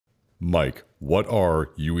Mike, what are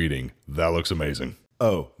you eating? That looks amazing.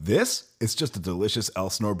 Oh, this? It's just a delicious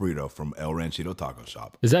Elsinore burrito from El Ranchito Taco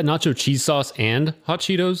Shop. Is that nacho cheese sauce and hot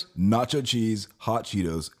Cheetos? Nacho cheese, hot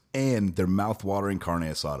Cheetos, and their mouth-watering carne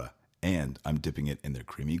asada. And I'm dipping it in their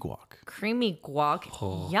creamy guac. Creamy guac.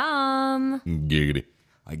 Yum. Giggity.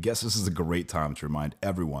 I guess this is a great time to remind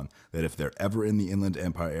everyone that if they're ever in the Inland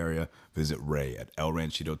Empire area, visit Ray at El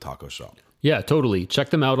Ranchito Taco Shop. Yeah, totally. Check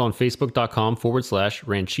them out on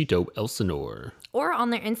Facebook.com/Ranchito Elsinore. Or on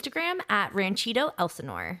their Instagram at Ranchito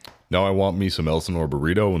Elsinore. Now I want me some Elsinore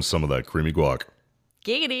burrito and some of that creamy guac.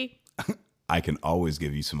 Giggity. I can always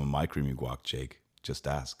give you some of my creamy guac, Jake. Just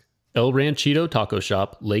ask. El Ranchito Taco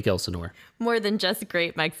Shop, Lake Elsinore. More than just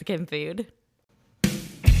great Mexican food.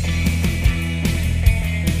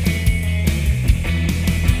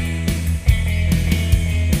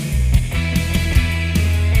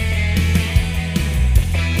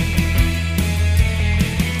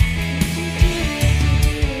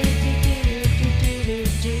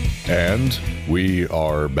 And we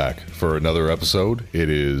are back for another episode. It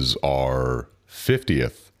is our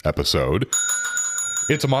 50th episode.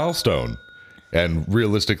 It's a milestone. And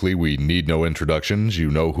realistically, we need no introductions. You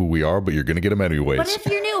know who we are, but you're going to get them anyways. But if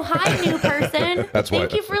you're new, hi, new person.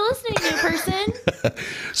 Thank you for listening, new person.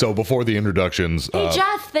 So before the introductions... Hey,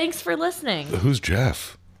 Jeff, thanks for listening. Who's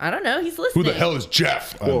Jeff? I don't know. He's listening. Who the hell is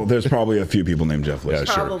Jeff? Well, there's probably a few people named Jeff listening.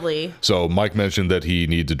 Yeah, sure. Probably. So Mike mentioned that he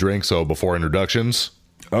needs a drink. So before introductions...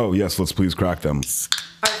 Oh, yes, let's please crack them.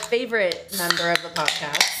 Our favorite member of the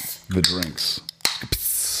podcast. The drinks.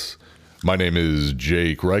 My name is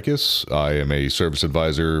Jake Rikus. I am a service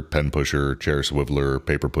advisor, pen pusher, chair swiveler,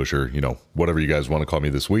 paper pusher, whatever you guys want to call me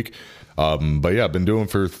this week. But yeah, I've been doing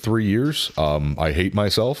it for 3 years. I hate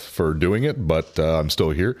myself for doing it, but I'm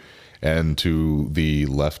still here. And to the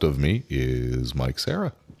left of me is Mike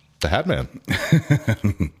Sarah, the Hat Man.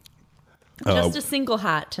 Just a single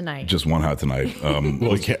hat tonight. Just one hat tonight.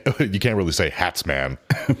 Well, you can't really say hats man.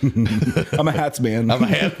 I'm a hats man. I'm a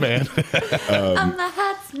hat man. I'm the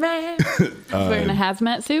hats man. Wearing a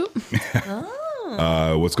hazmat suit.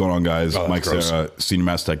 What's going on, guys? Mike gross. Sarah, senior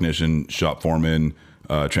master technician, shop foreman,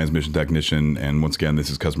 transmission technician, and once again, this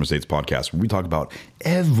is Customer States Podcast, where we talk about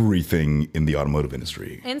everything in the automotive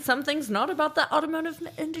industry. And some things not about the automotive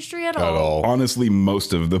industry at At all. all. Honestly,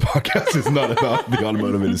 most of the podcast is not about the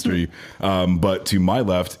automotive industry. But to my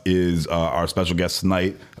left is our special guest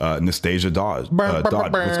tonight, Nastasia Dodge. Dodge,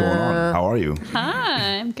 what's going on? How are you?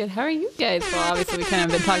 Hi, I'm good. How are you guys? Well, obviously, we kind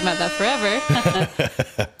of been talking about that forever.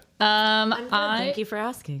 I'm good. Thank you for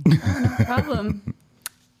asking. No problem.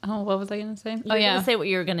 Oh, what was I going to say? You're gonna say what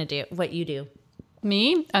you were going to do, what you do.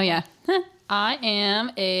 Me? Oh, yeah. I am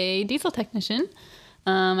a diesel technician.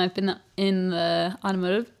 I've been in the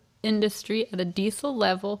automotive industry at a diesel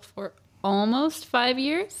level for almost 5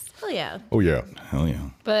 years. Hell yeah. Oh, yeah. Hell yeah.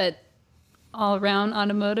 But all around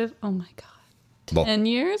automotive, oh my God. Well- 10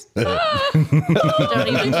 years? Don't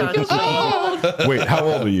even judge me. Wait, how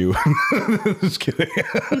old are you? Just kidding.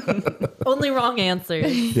 Only wrong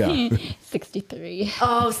answers. Yeah. 63.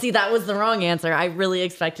 Oh, see, that was the wrong answer. I really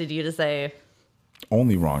expected you to say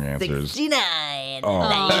Only wrong answers. 69. Oh,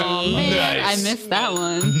 man, I missed that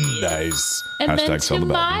one. Nice. And then Hashtag sell to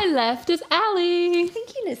the my left is Allie.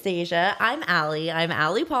 Thank you, Nastasia. I'm Allie. I'm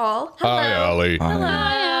Allie Paul. Hello. Hi, Allie. Hi,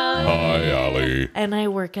 Allie. Hi, Allie. And I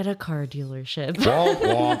work at a car dealership.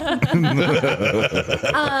 Womp,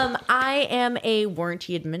 womp. I am a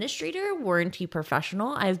warranty administrator, warranty professional.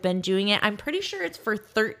 I've been doing it. I'm pretty sure it's for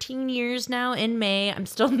 13 years now in May. I'm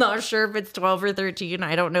still not sure if it's 12 or 13.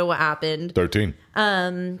 I don't know what happened. 13.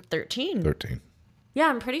 13. 13. Yeah,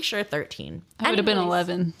 I'm pretty sure 13. I would have been Anyways.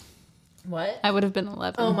 11. What? I would have been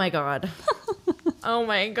 11. Oh my God. Oh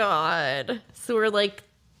my God. So we're like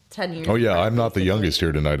 10 years. Oh, yeah. apart, I'm not the basically. youngest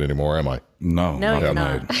here tonight anymore, am I? No, No, you're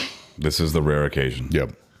tonight. not. This is the rare occasion.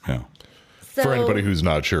 Yep. Yeah. So, For anybody who's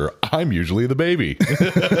not sure, I'm usually the baby.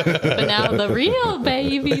 But now the real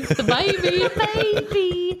baby's the baby.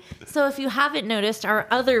 baby. So if you haven't noticed, our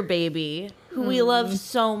other baby, who we love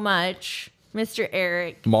so much, Mr.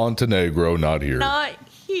 Eric, Montenegro, not here. not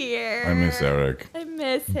here. I miss Eric. I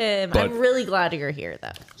miss him. But- I'm really glad you're here,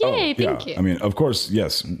 though. Yay, thank you. I mean, of course,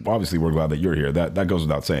 yes. Obviously, we're glad that you're here. That goes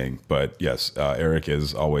without saying. But yes, Eric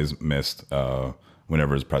is always missed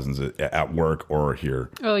whenever his presence is at work or here.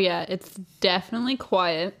 Oh, yeah. It's definitely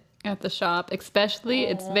quiet at the shop, especially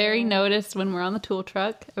it's very noticed when we're on the tool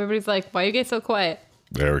truck. Everybody's like, why are you guys so quiet?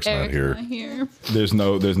 Eric's not Eric's here. not here. There's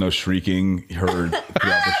no shrieking heard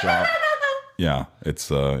throughout the shop. Yeah,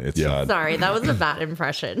 it's Yeah. sad. Sorry, that was a bad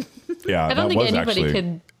impression. Yeah, I don't that think was anybody actually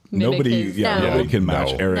could mimic nobody. his Yeah, No. nobody can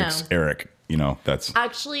match No. Eric's No. Eric. that's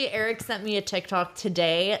Actually, Eric sent me a TikTok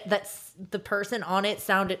today that's the person on it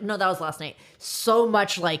sounded, no, that was last night, so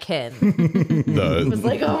much like him. It was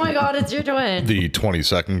like, oh my God, it's your twin. The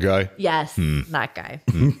 20-second guy. Yes, that guy.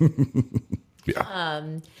 Yeah.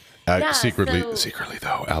 Yeah, secretly, so- secretly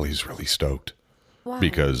though, Allie's really stoked Why?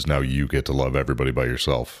 because now you get to love everybody by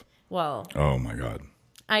yourself. Well, oh my God.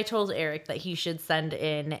 I told Eric that he should send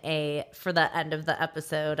in for the end of the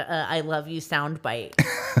episode, I love you soundbite.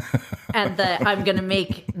 And that I'm going to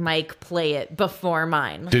make Mike play it before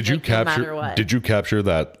mine. Did you like, no matter capture? what. Did you capture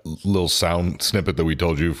that little sound snippet that we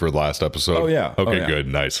told you for last episode? Oh, yeah. Okay, Oh, yeah. good,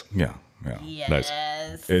 nice. Yeah. Yes.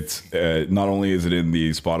 It's not only is it in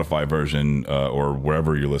the Spotify version or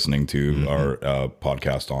wherever you're listening to our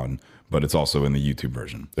podcast on, but it's also in the YouTube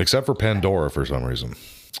version. Except for Pandora for some reason.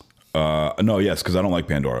 No, yes, because I don't like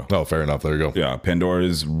Pandora. Oh, fair enough. There you go. Yeah, Pandora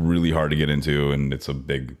is really hard to get into, and it's a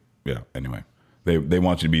big Anyway, they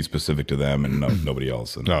want you to be specific to them and nobody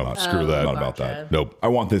else. And No, screw that. Not about gotcha. that. Nope. I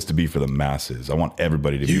want this to be for the masses. I want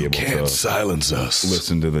everybody to be able to silence us.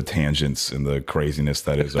 listen to the tangents and the craziness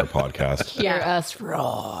that is our podcast. Hear us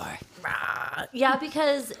roar. Yeah,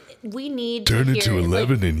 because we need Turn to it to hear,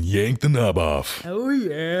 11 and yank the knob off. oh,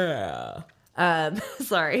 yeah.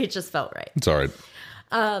 Sorry, it just felt right. It's all right.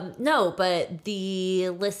 No, but the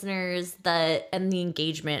listeners and the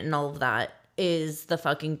engagement and all of that is the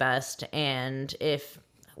fucking best. And if,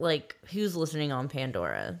 who's listening on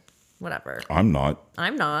Pandora? Whatever. I'm not.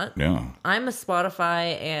 I'm not. Yeah. I'm a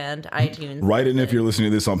Spotify and iTunes. Write in if you're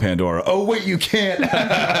listening to this on Pandora. Oh, wait, you can't.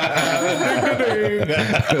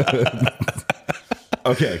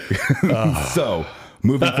 Okay. So,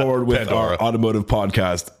 moving forward with Pandora. our automotive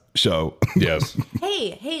podcast show. Yes.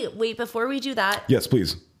 Hey, wait, before we do that, Yes,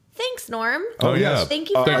 please. thanks, Norm. Oh, yeah. Thank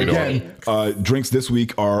you for Thank you, the Norm. drinks. Drinks this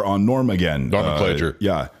week are on Norm again. Nomenclature.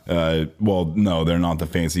 Yeah. Well, no, they're not the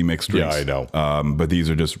fancy mixed drinks. Yeah, I know. But these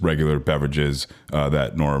are just regular beverages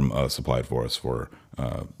that Norm supplied for us for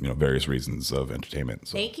various reasons of entertainment.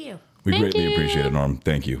 So Thank you. we Thank greatly you. appreciate it, Norm.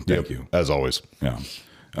 Thank you. Thank you. As always. Yeah.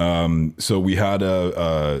 So we had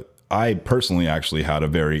I personally actually had a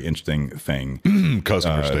very interesting thing.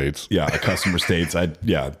 Customer states. Yeah, a customer states.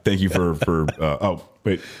 Thank you for oh,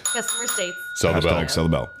 wait. Customer states. Sell the bell. Hashtag sell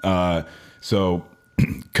the bell. So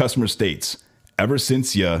customer states, ever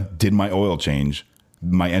since you did my oil change,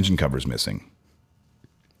 my engine cover's missing.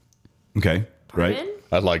 Okay. Right? Pardon?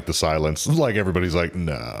 I like the silence. Like everybody's like,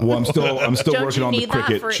 no. Well, I'm still Don't working you on the need that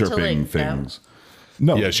cricket for it to, chirping like, go? things.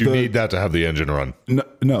 No. Yes, you need that to have the engine run.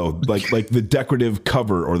 No, like the decorative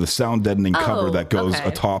cover or the sound deadening cover Oh, that goes okay.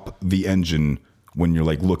 atop the engine when you're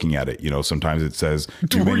like looking at it. Sometimes it says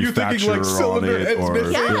to manufacturer on it, or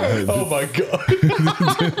Yes. Oh my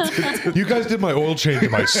god! You guys did my oil change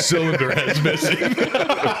and my cylinder head's missing.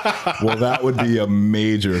 well, that would be a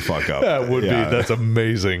major fuck up. That would Yeah. be. That's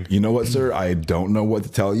amazing. You know what, sir? I don't know what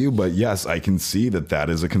to tell you, but yes, I can see that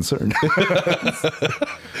is a concern.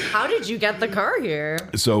 How did you get the car here?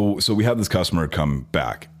 So we had this customer come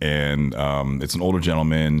back, and it's an older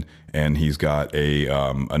gentleman, and he's got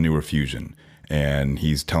a newer Fusion, and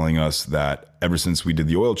he's telling us that ever since we did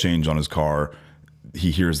the oil change on his car,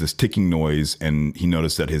 he hears this ticking noise, and he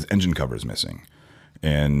noticed that his engine cover is missing.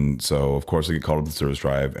 And so, of course, I get called up to the service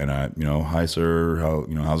drive, and hi sir,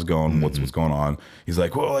 how's it going? What's going on? He's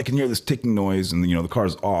like, well, I can hear this ticking noise, and the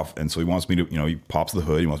car's off, and so he wants me to, he pops the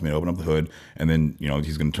hood, he wants me to open up the hood, and then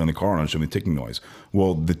he's going to turn the car on and show me the ticking noise.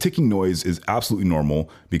 Well, the ticking noise is absolutely normal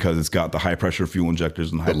because it's got the high pressure fuel injectors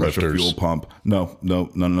and the high pressure lifters. fuel pump. No,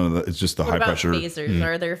 it's just the What high about pressure. phasers?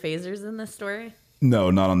 Are there phasers in this story? No,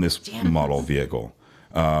 not on this model vehicle.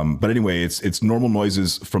 But anyway, it's normal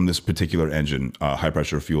noises from this particular engine, high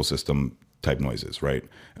pressure fuel system type noises, right?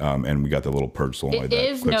 And we got the little purge solenoid It that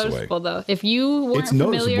is clicks noticeable away. though. If you weren't It's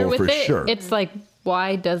familiar noticeable with for it, sure. it's like,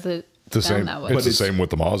 why does it It's the sound same. that way? It's the same with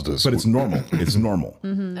the Mazdas. But it's normal. It's normal.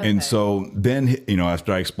 And so then,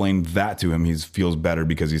 after I explained that to him, he feels better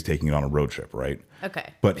because he's taking it on a road trip, right? Okay.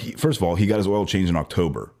 But first of all, he got his oil changed in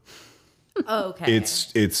October. Oh, okay.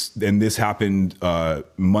 And this happened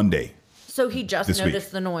Monday. So he just this noticed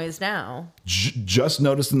week. the noise now. Just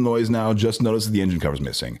noticed the noise now, just noticed the engine cover's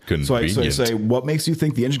missing. So I Convenient. say, what makes you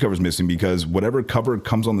think the engine cover's missing? Because whatever cover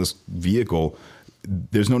comes on this vehicle,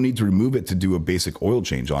 there's no need to remove it to do a basic oil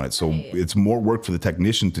change on it. So it's more work for the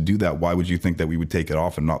technician to do that. Why would you think that we would take it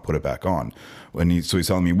off and not put it back on? So he's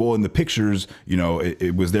telling me, well, in the pictures,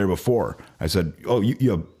 it was there before. I said, oh,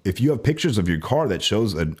 if you have pictures of your car that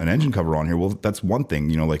shows an engine cover on here, well, that's one thing,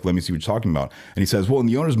 let me see what you're talking about. And he says, well, in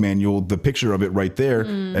the owner's manual, the picture of it right there.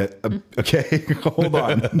 Okay,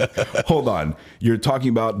 hold on. You're talking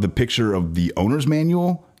about the picture of the owner's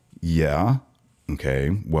manual? Yeah.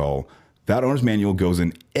 Okay. Well, That owner's manual goes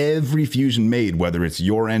in every Fusion made, whether it's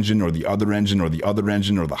your engine or the other engine or the other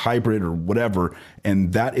engine or the hybrid or whatever.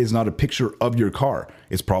 And that is not a picture of your car.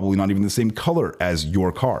 It's probably not even the same color as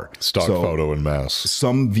your car. Stock photo in mass.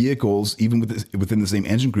 Some vehicles, even within the same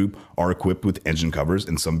engine group, are equipped with engine covers,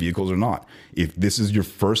 and some vehicles are not. If this is your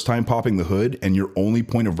first time popping the hood and your only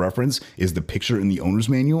point of reference is the picture in the owner's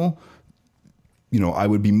manual, I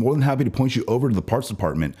would be more than happy to point you over to the parts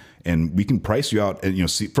department, and we can price you out.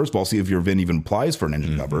 And see, first of all, see if your VIN even applies for an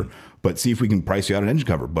engine cover, but see if we can price you out an engine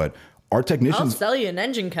cover. But our technicians, I'll sell you an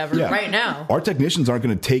engine cover right now. Our technicians aren't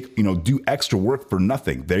going to do extra work for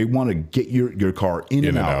nothing. They want to get your car in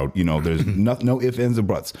and out. There's no ifs, ands, or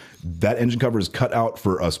buts. That engine cover is cut out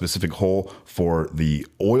for a specific hole for the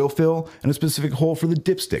oil fill and a specific hole for the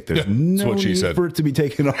dipstick. There's no need for it to be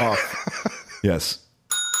taken off. Yes.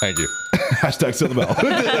 Thank you. Hashtag sell the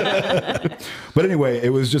bell. But anyway, it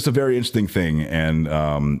was just a very interesting thing. And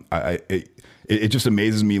it just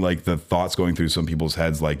amazes me, like the thoughts going through some people's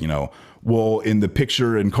heads, like, well, in the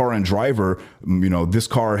picture in Car and Driver, this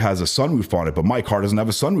car has a sunroof on it, but my car doesn't have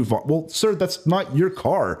a sunroof on. Well, sir, that's not your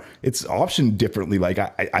car. It's optioned differently. Like,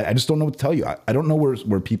 I just don't know what to tell you. I don't know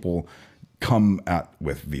where people come at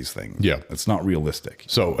with these things. Yeah. It's not realistic.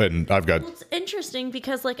 So, and I've got... Well, it's interesting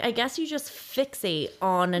because, I guess you just fixate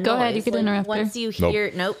on a noise. Go ahead, you can interrupt her. Once you hear...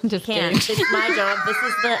 Nope, Just you can't. kidding. It's my job. This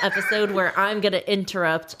is the episode where I'm going to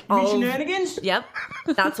interrupt all... Shenanigans? Yep.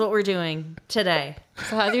 That's what we're doing today.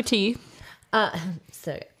 So how's your tea?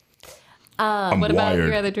 So, I'm What about wired.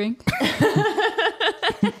 your other drink?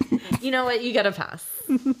 you know what? You got to pass.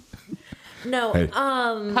 No, Hey.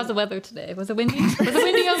 How's the weather today? Was it windy? Was it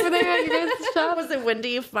windy over there at your guys' shop? was it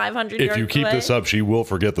windy 500 If yards you keep away? this up, she will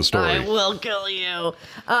forget the story. I will kill you.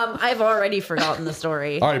 I've already forgotten the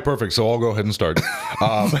story. All right, perfect. So I'll go ahead and start.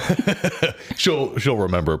 She'll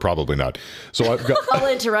remember, probably not. So I've got...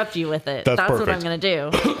 I'll interrupt you with it. That's That's what I'm perfect.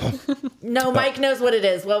 going to do. No, Mike knows what it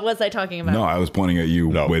is. What was I talking about? No, I was pointing at you,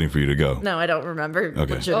 No. waiting for you to go. No, I don't remember.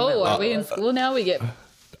 Okay. What should Oh, are we in school now? We get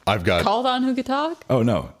I've got... called on who could talk? Oh,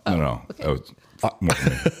 no. No. okay. That was more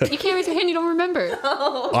for me. You can't raise your hand, you don't remember.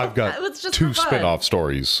 I've got It was just two for fun. spin-off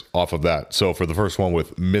stories off of that. So for the first one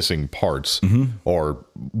with missing parts or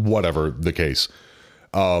whatever the case,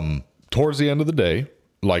 towards the end of the day,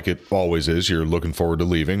 like it always is, you're looking forward to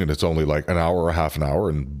leaving and it's only like an hour or half an hour,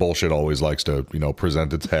 and bullshit always likes to,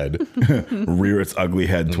 present its head. Rear its ugly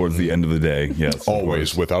head towards the end of the day. Yes. of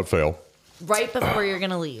Always, course. without fail. Right before you're going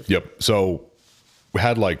to leave. Yep. So we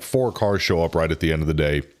had like 4 cars show up right at the end of the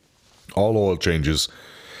day, all oil changes.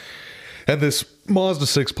 And this Mazda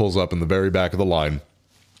 6 pulls up in the very back of the line,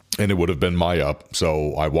 and it would have been my up.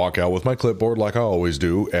 So I walk out with my clipboard like I always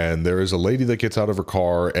do, and there is a lady that gets out of her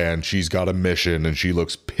car, and she's got a mission, and she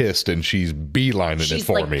looks pissed, and she's beelining it She's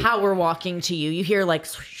for like me. power walking to you. You hear like...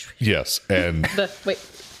 swish, swish. Yes. And Wait.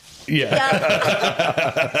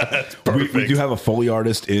 yeah. We do have a Foley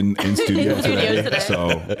artist in studio today. today.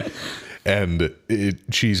 So And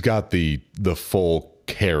she's got the full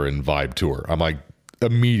Karen vibe to her. I'm like,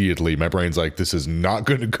 immediately my brain's like, this is not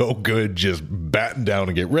going to go good. Just batten down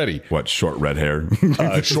and get ready. what, short red hair?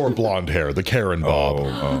 Short blonde hair, the Karen bob.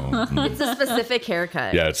 It's a specific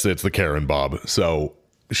haircut. Yeah, it's the Karen bob. So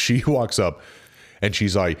she walks up and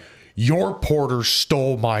she's like, your porter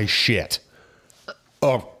stole my shit.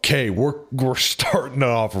 Okay, we're starting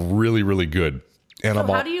off really, really good. And So I'm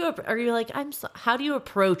how all, do you... Are you like... how do you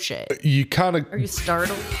approach it? you kind of... Are you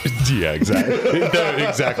startled? Yeah, exactly. No,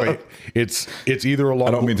 exactly. It's either along...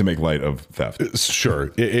 I don't mean to make light of theft.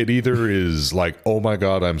 Sure. It either is like, oh my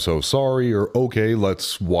God, I'm so sorry, or okay,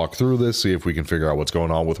 let's walk through this, see if we can figure out what's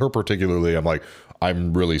going on with her particularly. I'm like,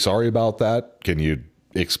 I'm really sorry about that. Can you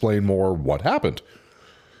explain more what happened?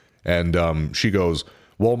 And she goes,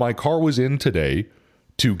 well, my car was in today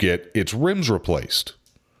to get its rims replaced.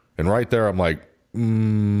 And right there, I'm like,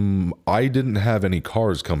 I didn't have any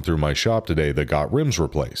cars come through my shop today that got rims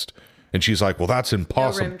replaced. And she's like, well, that's No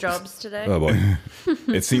impossible. rim jobs today? Oh, boy.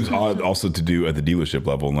 It seems odd also to do at the dealership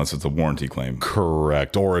level unless it's a warranty claim.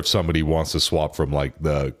 Correct. Or if somebody wants to swap from like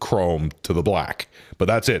the chrome to the black. But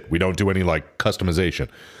that's it. We don't do any like customization.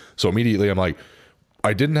 So immediately I'm like,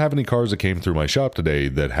 I didn't have any cars that came through my shop today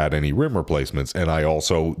that had any rim replacements. And I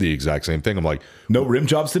also, the exact same thing. I'm like, No rim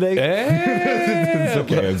jobs today? It's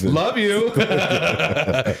okay. love you.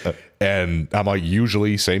 And I'm like,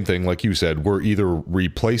 usually same thing. Like you said, we're either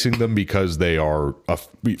replacing them because they are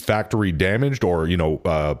factory damaged or,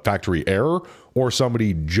 factory error, or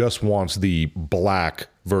somebody just wants the black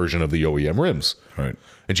version of the OEM rims. Right.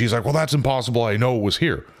 And she's like, well, that's impossible. I know it was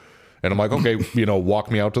here. And I'm like, okay, walk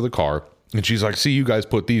me out to the car. And she's like, see, you guys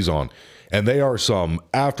put these on. And they are some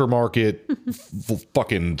aftermarket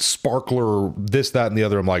fucking sparkler, this, that, and the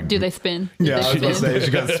other. I'm like, Do they spin? Yeah, I was They going to spin? say,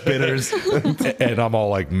 she got spinners. and I'm all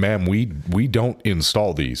like, ma'am, we don't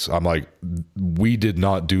install these. I'm like, we did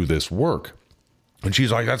not do this work. And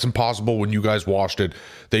she's like, that's impossible. When you guys washed it,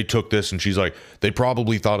 they took this. And she's like, they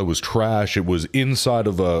probably thought it was trash. It was inside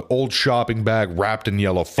of a old shopping bag wrapped in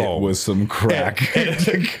yellow It foam. was some crack.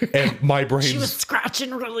 And my brain, She was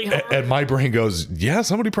scratching really hard. and my brain goes, yeah,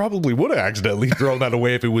 somebody probably would have accidentally thrown that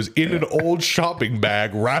away if it was in an old shopping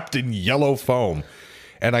bag wrapped in yellow foam.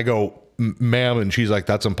 And I go, ma'am, and she's like,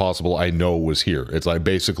 that's impossible. I know it was here. It's like,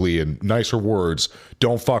 basically, in nicer words,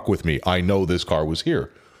 don't fuck with me. I know this car was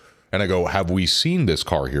here. And I go, have we seen this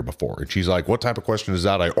car here before? And she's like, what type of question is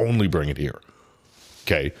that? I only bring it here.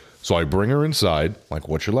 Okay. So I bring her inside, like,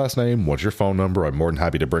 what's your last name? What's your phone number? I'm more than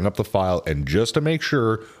happy to bring up the file. And just to make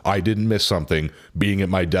sure I didn't miss something, being at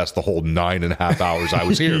my desk the whole 9.5 hours I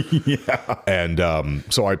was here. Yeah. And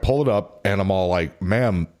so I pull it up and I'm all like,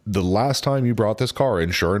 ma'am, the last time you brought this car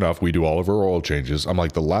in, sure enough, we do all of our oil changes. I'm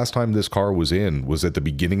like, the last time this car was in was at the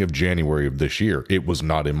beginning of January of this year. It was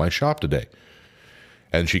not in my shop today.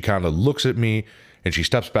 And she kind of looks at me and she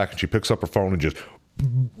steps back and she picks up her phone and just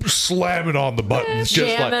slamming on the buttons.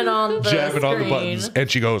 Just Jamming on the jamming on the screen. buttons.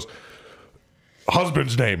 And she goes,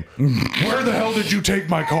 husband's name. Where the hell did you take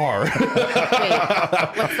my car?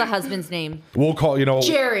 Wait, what's the husband's name? We'll call,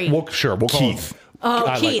 Jerry. We'll call Keith. him.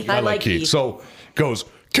 Oh, Keith. I like Keith. So goes,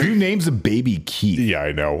 Who names a baby Keith? yeah,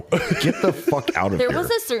 I know. Get the fuck out of There here. was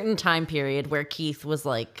a certain time period where Keith was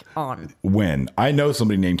like on. When I know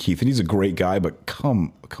somebody named Keith, and he's a great guy, but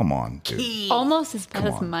come on, dude. Almost as bad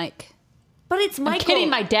as on. Mike. But it's Michael. I'm kidding.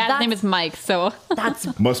 My dad's name is Mike, so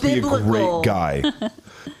That's Must be a biblical. great guy.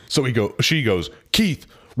 So she goes, Keith,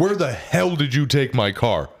 where the hell did you take my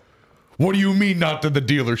car? What do you mean not to the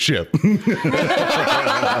dealership?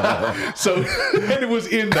 So and it was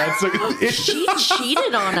in that. She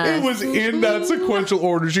cheated on us. It was in that sequential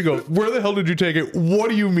order. She goes, where the hell did you take it? What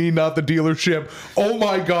do you mean not the dealership? Oh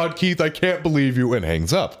my God, Keith, I can't believe you. And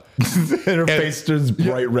hangs up. And her face turns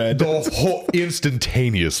bright red. The whole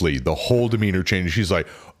instantaneously, the whole demeanor changes. She's like,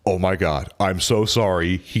 oh my God, I'm so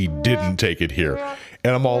sorry. He didn't take it here.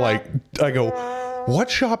 And I'm all like, I go,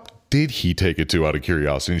 what shop did he take it to out of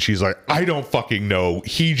curiosity? And she's like, I don't fucking know.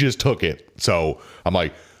 He just took it. So I'm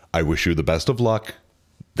like, I wish you the best of luck.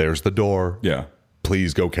 There's the door. Yeah.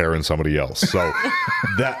 Please go Karen somebody else. So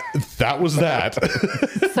that was that.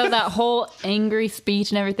 so that whole angry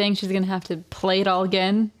speech and everything, she's gonna have to play it all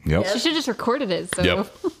again. Yep. She should just recorded it. So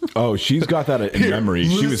Yep. Oh, she's got that in memory.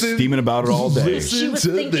 She was listen- steaming about it all day. listen. She was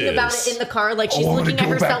to thinking about this. it in the car, like she's I wanna looking at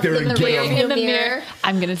go back herself there in the and get him. rearview in the mirror. mirror,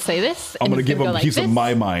 I'm gonna say this. I'm and gonna it's give him go a like piece of this.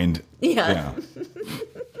 my mind. Yeah.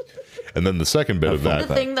 And then the second bit of The that,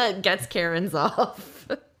 thing that gets Karen's off.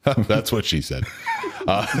 that's what she said.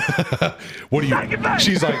 What do you?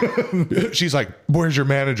 She's like, where's your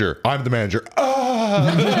manager? I'm the manager.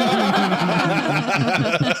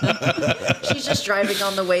 She's just driving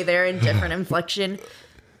on the way there in different inflection.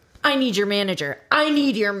 I need your manager. I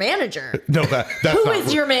need your manager. No, that's Who not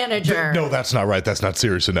is your manager? No, that's not right. That's not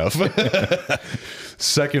serious enough.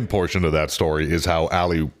 Second portion of that story is how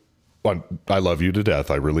Allie, I love you to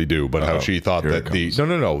death, I really do, but how she thought here that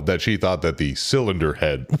it that she thought that the cylinder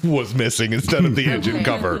head was missing instead of the engine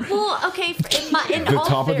cover. Well, okay, in The all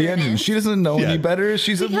top of the engine. fairness, She doesn't know Yeah. any better.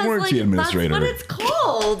 She's a because, warranty administrator. That's what it's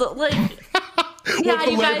called. Like, yeah,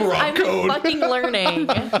 the you guys, Labour I'm code? fucking learning.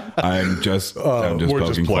 I'm just we're just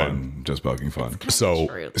poking playing. fun. Just poking fun. So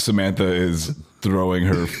True. Samantha is throwing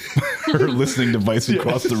her listening device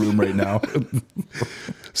across the room right now.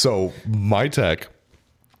 So my tech,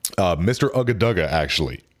 Mr. Ugga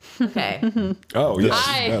actually, Okay, Oh yes,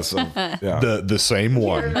 Hi. yes. Yeah. the same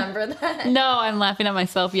one. remember that? No, I'm laughing at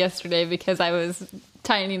myself yesterday because I was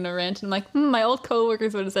tightening the wrench and I'm like, my old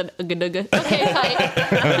coworkers would have said ugga dugga. Okay,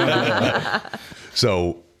 tight.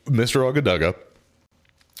 So Mr. Ugga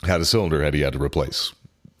had a cylinder head he had to replace.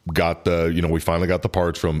 Got the, we finally got the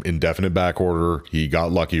parts from indefinite back order. He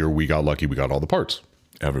got lucky, or we got lucky. We got all the parts.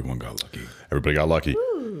 Everyone got lucky. Everybody got lucky.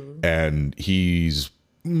 And he's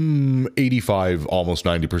 85, almost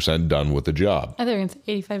 90% done with the job. I think it's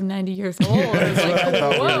 85, 90 years old. I was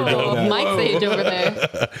like, whoa, Mike's age over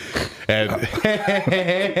there.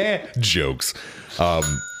 And jokes.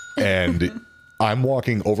 And I'm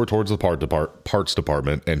walking over towards the parts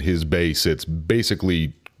department, and his bay sits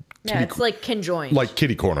basically Yeah, it's like conjoined. like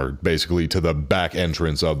kitty corner, basically, to the back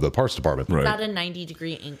entrance of the parts department. Right. It's at a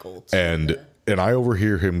 90-degree angle. to And I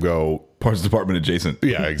overhear him go, Parts department adjacent.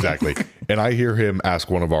 yeah, exactly. And I hear him ask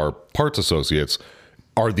one of our parts associates,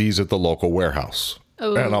 are these at the local warehouse?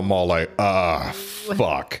 And I'm all like,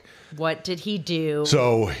 fuck. What did he do?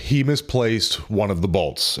 So he misplaced one of the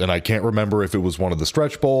bolts, and I can't remember if it was one of the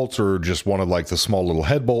stretch bolts or just one of like the small little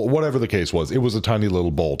head bolt, whatever the case was. It was a tiny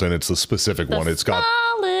little bolt, and it's the specific one. It's got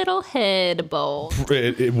a little head bolt.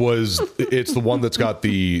 it's the one that's got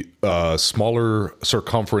the smaller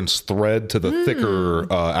circumference thread to the thicker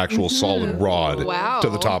actual solid rod Wow. to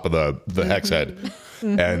the top of the hex head.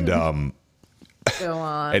 And Go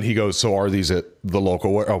on. and he goes, so are these at the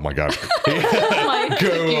local? Oh my god.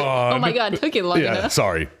 Oh my god, took you long Yeah, enough.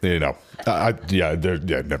 sorry. Never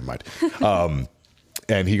mind.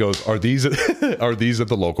 And he goes, are these at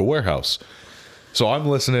the local warehouse? So I'm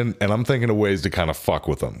listening and I'm thinking of ways to kind of fuck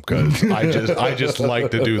with them because I just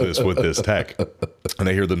like to do this with this tech. And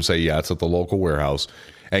I hear them say, yeah, it's at the local warehouse.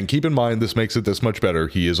 And keep in mind, this makes it this much better.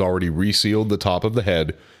 He has already resealed the top of the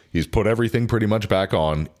head. He's put everything pretty much back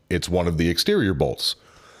on. It's one of the exterior bolts.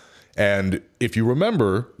 And if you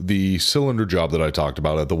remember the cylinder job that I talked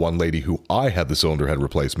about at the one lady who I had the cylinder head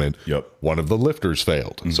replacement, Yep. one of the lifters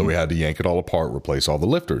failed. So we had to yank it all apart, replace all the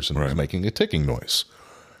lifters, and it was making a ticking noise.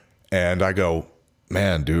 And I go,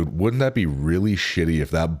 man, dude, wouldn't that be really shitty if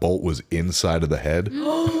that bolt was inside of the head?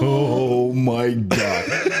 Oh my god.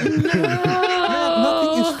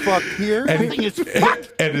 Nothing is fucked here.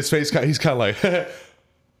 And his face, he's kind of like,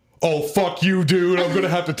 oh, fuck you, dude. I'm going to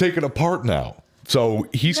have to take it apart now. So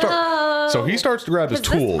he starts to grab his 'Cause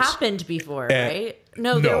this tools. happened before, And- right?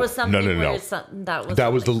 No, there was something no. where something that was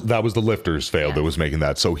That was the lifters failed that was making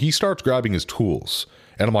that. So he starts grabbing his tools.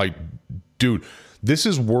 And I'm like, dude, this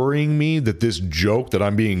is worrying me that this joke that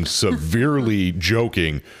I'm being severely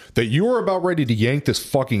joking, that you are about ready to yank this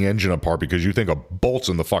fucking engine apart because you think a bolt's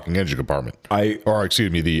in the fucking engine compartment.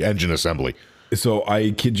 The engine assembly. So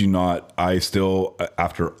I kid you not, I still,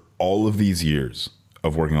 after all of these years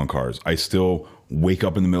of working on cars, I still wake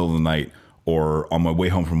up in the middle of the night or on my way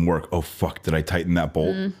home from work. Oh, fuck, did I tighten that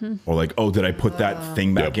bolt? Or like, oh, did I put that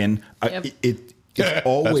thing back in? It's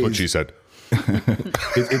always, That's what she said.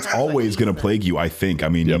 it's always going to plague you, I think. I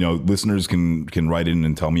mean, you know, listeners can write in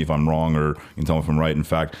and tell me if I'm wrong or can tell me if I'm right. In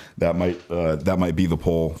fact, that might be the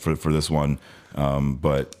poll for this one.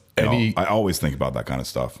 But you know, I always think about that kind of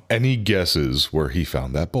stuff. Any guesses where he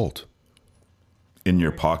found that bolt? In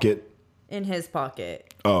your pocket? in his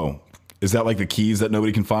pocket. Oh, is that like the keys that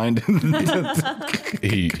nobody can find?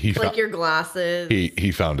 He Like your glasses.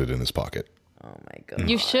 he found it in his pocket. Oh my god.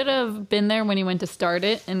 You should have been there when he went to start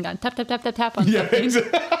it and got tap, tap, tap, tap, tap on something.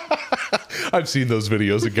 I've seen those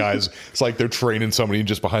videos of guys. It's like they're training somebody and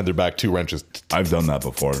just behind their back 2 wrenches. I've done that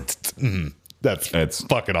before. It's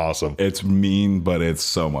fucking awesome. It's mean, but it's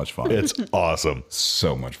so much fun. It's awesome.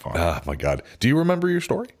 So much fun. Oh my god. Do you remember your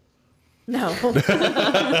story? No.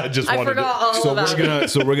 I just I wanted forgot all So about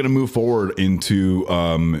we're gonna move forward into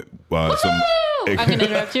some I'm going to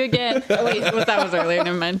interrupt you again. Oh, wait, what that was earlier.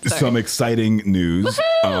 Never mind. Sorry. some exciting news.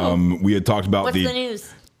 We had talked about What's the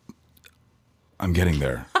news? I'm getting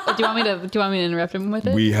there. Do you want me to interrupt him with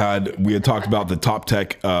it? We had talked about the Top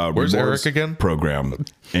Tech Where's rewards Eric again? program,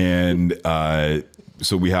 and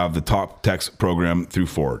so we have the Top Techs program through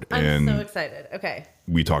Ford, I'm and so excited. Okay.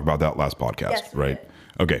 we talked about that last podcast, Yes, we right?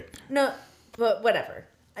 did. Okay. No, but whatever.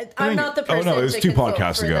 I'm not the person. Oh no, it was to 2 consult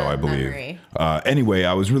podcasts for ago, the I believe. memory. Anyway,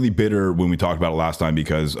 I was really bitter when we talked about it last time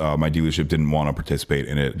because my dealership didn't want to participate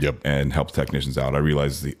in it and help technicians out. I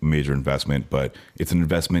realized it's a major investment, but it's an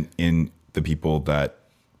investment in the people that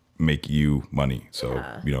make you money. So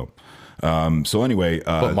you know. So anyway,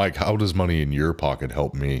 But Mike, how does money in your pocket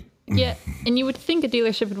help me? Yeah, and you would think a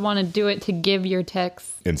dealership would want to do it to give your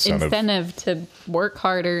techs incentive to work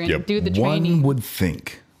harder and do the training. one would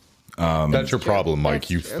think. That's your problem, Mike.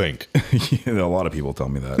 That's You true. think. A lot of people tell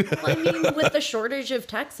me that. I mean, with the shortage of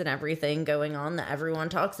techs and everything going on that everyone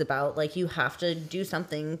talks about, like you have to do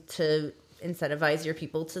something to incentivize your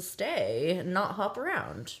people to stay and not hop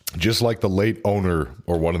around. Just like the late owner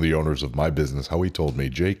or one of the owners of my business, how he told me,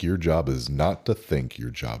 Jake, your job is not to think, your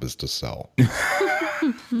job is to sell.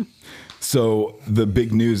 So the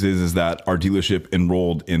big news is that our dealership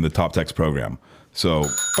enrolled in the Top Techs program. So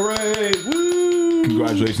Hooray! Woo!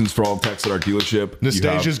 congratulations for all the techs at our dealership.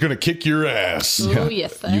 Nastasia's going to kick your ass. Oh,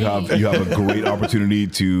 yes, You have a great opportunity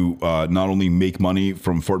to not only make money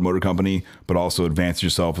from Ford Motor Company, but also advance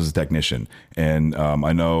yourself as a technician. And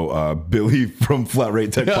I know Billy from Flat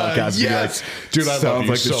Rate Tech Podcast. Yes. Dude, I love sounds you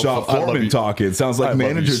like the so shop I love foreman you. talk. It sounds like I love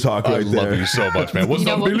manager you- talk right I love there. you so much, man. What's You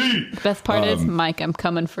know up, what? Billy? The best part is, Mike, I'm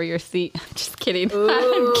coming for your seat. I'm just kidding.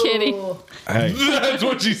 I'm kidding. Hey, That's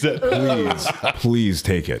what she said. please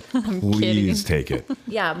take it. Please take it.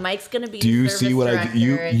 Yeah, Mike's gonna be. Do you service see what I director,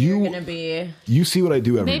 do? and You you're gonna be. You see what I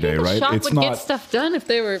do every Maybe day, the right? shop It's would get stuff done if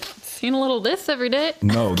they were seeing a little of this every day.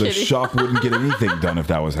 No, the Kidding. shop wouldn't get anything done if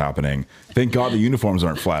that was happening. Thank God the uniforms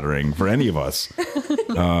aren't flattering for any of us.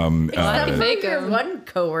 Except make for your 'em. one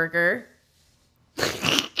coworker.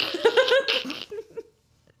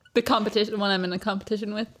 The competition, one I'm in a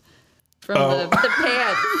competition with. From The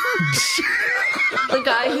pants. The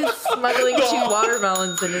guy who's smuggling 2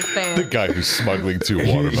 watermelons in his The pants. guy who's smuggling 2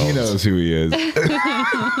 He watermelons. knows who he is.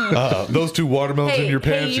 Those 2 watermelons in your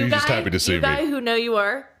pants, you you're just happy to see you guy me. who know you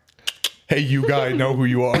are. Hey, you guy, know who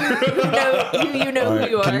you are. You know who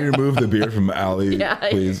you Can you are. remove the beer from Allie, Yeah.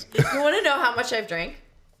 please? You want to know how much I've drank?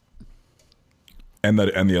 And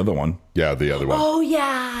the other one. Yeah, the other one. Oh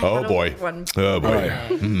yeah. I Oh got a boy. one. Oh boy.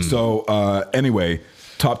 Right. So anyway,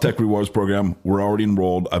 Top Tech Rewards Program. We're already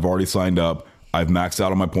enrolled. I've already signed up. I've maxed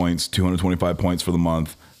out on my points. 225 points for the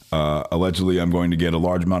month. Allegedly, I'm going to get a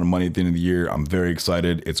large amount of money at the end of the year. I'm very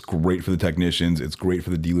excited. It's great for the technicians. It's great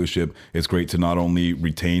for the dealership. It's great to not only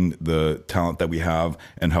retain the talent that we have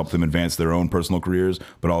and help them advance their own personal careers,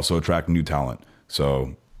 but also attract new talent.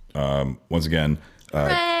 So once again, to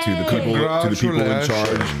the people in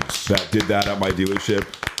charge that did that at my dealership,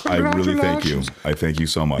 I really thank you. I thank you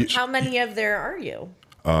so much. How many of there are you?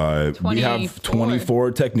 We have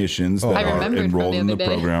 24 technicians that I are remembered from enrolled the in the other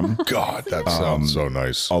day. program. God, that sounds so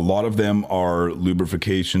nice. A lot of them are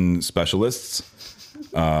lubrification specialists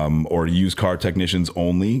or used car technicians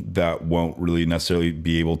only that won't really necessarily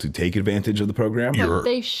be able to take advantage of the program. You're-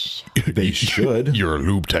 They They should. You're a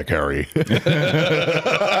lube tech, Harry.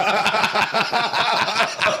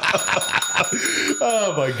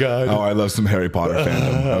 Oh my God. Oh, I love some Harry Potter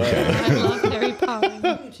fandom. Okay. I love Harry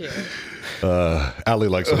Potter. Allie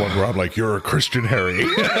likes the one where I'm like, you're a Christian Harry.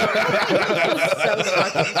 So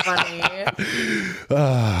fucking funny.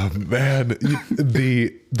 Man,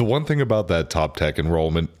 the one thing about that Top Tech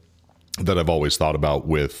enrollment that I've always thought about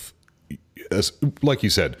with, like you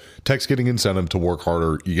said, tech's getting incentive to work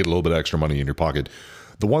harder. You get a little bit extra money in your pocket.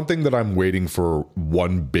 The one thing that I'm waiting for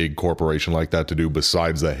one big corporation like that to do,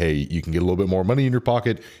 besides that, hey, you can get a little bit more money in your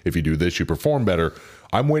pocket. If you do this, you perform better.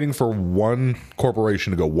 I'm waiting for one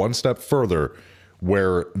corporation to go one step further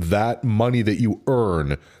where that money that you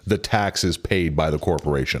earn, the tax is paid by the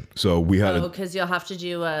corporation. So we had Oh, a because you'll have to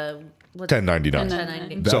do a 1099.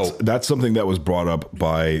 1090. That's something that was brought up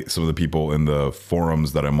by some of the people in the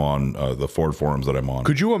forums that I'm on, the Ford forums that I'm on.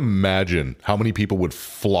 Could you imagine how many people would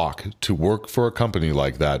flock to work for a company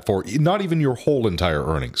like that for not even your whole entire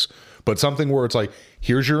earnings, but something where it's like,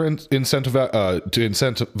 here's your incentive to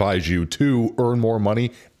incentivize you to earn more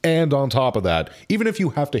money. And on top of that, even if you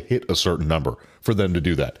have to hit a certain number for them to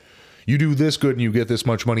do that, you do this good and you get this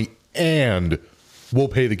much money and we'll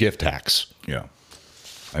pay the gift tax. Yeah.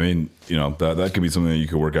 I mean, that could be something that you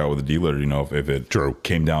could work out with a dealer, if it True.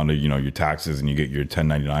 came down to, your taxes and you get your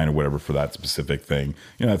 1099 or whatever for that specific thing.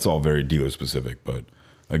 That's all very dealer specific. But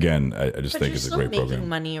again, I just But think you're it's a still great making program.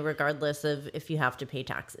 money regardless of if you have to pay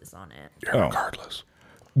taxes on it. Oh. Regardless.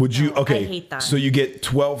 Would you, No, I okay, hate that. so you get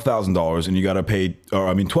 $12,000 and you got to pay,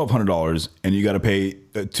 $1,200 and you got to pay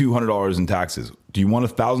 $200 in taxes. Do you want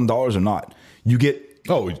 $1,000 or not? You get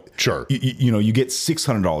Oh, sure. you get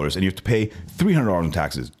 $600 and you have to pay $300 in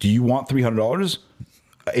taxes. Do you want $300?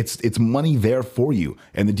 It's money there for you,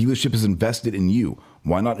 and the dealership is invested in you.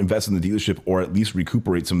 Why not invest in the dealership or at least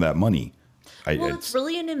recuperate some of that money? Well, it's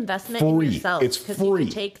really an investment free. in yourself. It's because free. you can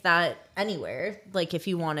take that anywhere. Like if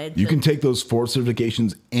you wanted. You can take those Ford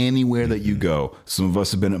certifications anywhere that you go. Some of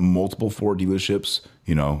us have been at multiple Ford dealerships.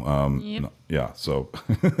 Yeah. So,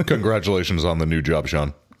 Congratulations on the new job,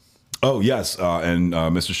 Sean. oh yes, and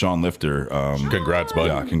Mr. Sean Lifter. Congrats, bud.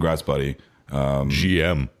 Yeah, congrats, buddy.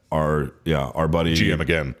 GM. Our buddy GM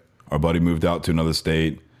again. Our buddy moved out to another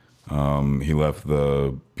state. He left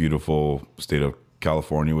the beautiful state of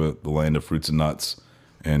California with the land of fruits and nuts,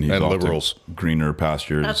 and he's And off to liberals. greener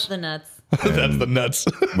pastures. That's the nuts. That's the nuts.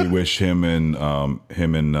 We wish him and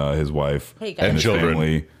his wife Hey, guys. and his children.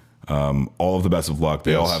 family all of the best of luck.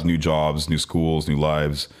 They all Yes. have new jobs, new schools, new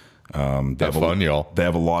lives. They Have fun, y'all. They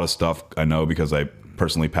have a lot of stuff. I know because I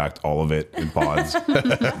personally packed all of it in pods.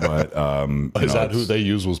 But Is that who they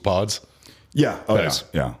use was pods? Yeah. Oh, Nice.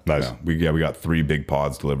 yeah. Nice. Yeah. We got 3 big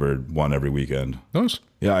pods delivered, one every weekend. Nice.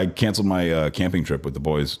 Yeah, I canceled my camping trip with the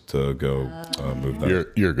boys to go move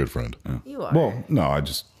that. You're a good friend. You are. Well, no,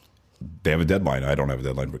 they have a deadline. I don't have a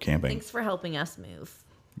deadline for camping. Thanks for helping us move.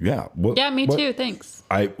 Yeah. Yeah, me too. Thanks.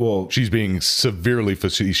 She's being severely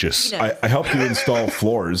facetious. Yeah. I helped you install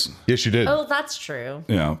floors. Yes, you did. Oh, that's true.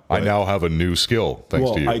 Yeah. I now have a new skill thanks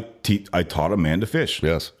to you. I taught a man to fish.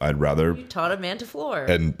 Yes. I'd rather. You taught a man to floor.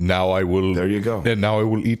 and now I will. There you go. And now I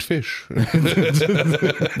will eat fish.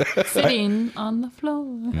 Sitting on the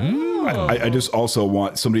floor. I just also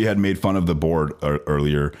want somebody had made fun of the board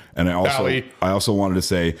earlier, and I Allie. also wanted to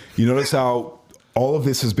say, you notice how all of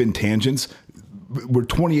this has been tangents. We're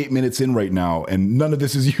 28 minutes in right now, and none of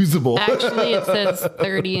this is usable. Actually, it says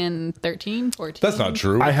 30 and 13, 14. That's not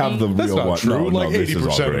true. I have the That's real not one. true. No, like this is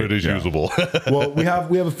all 80% of great. it is Yeah. usable. Well, we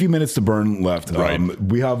have a few minutes to burn left. Right.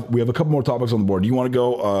 We have a couple more topics on the board. Do you want to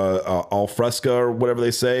go al fresco or whatever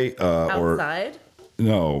they say? Outside,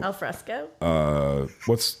 No. al fresco.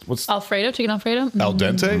 What's Alfredo, chicken Alfredo. Al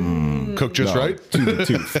dente? Cooked just right? to the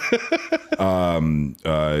tooth?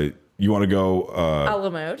 You want to go? a la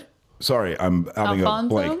mode. Sorry, I'm having a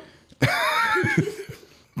blank. Alfonso.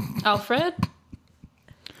 Alfred.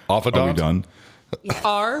 Off a Are we dot? done?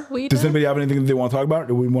 Are we Does done? anybody have anything that they want to talk about? Or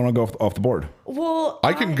do we want to go off the board? Well,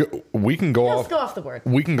 I can go. We can go Let's off. go off the board.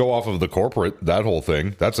 We can go off of the corporate. That whole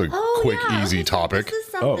thing. That's a quick, yeah, easy okay, so topic. This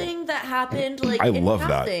is something that happened like I in love that.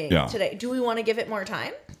 passing Yeah. today. Do we want to give it more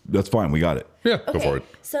time? That's fine. We got it. Yeah, go for it.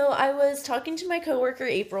 So I was talking to my coworker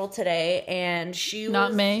April today, and she Not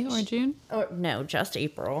was, May or June? Or, no, just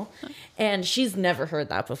April. And she's never heard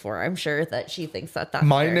that before. I'm sure that she thinks that that's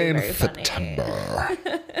My very, name's very funny. September.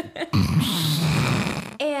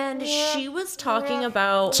 And she was talking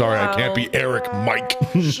about Sorry, I how can't be Eric Mike.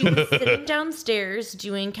 she was sitting downstairs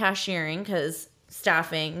doing cashiering because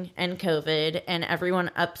staffing and COVID and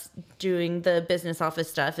everyone up doing the business office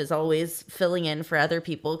stuff is always filling in for other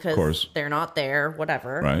people course. because they're not there,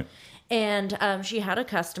 whatever. Right. And she had a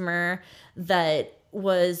customer that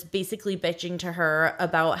was basically bitching to her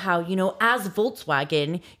about how, you know, as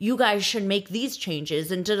Volkswagen, you guys should make these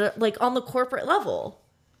changes and like on the corporate level.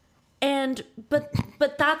 And but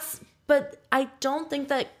I don't think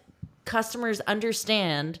that customers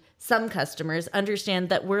understand. Some customers understand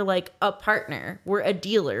that we're like a partner, we're a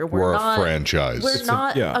dealer, We're a not franchise. We're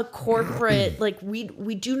not yeah. a corporate. Like we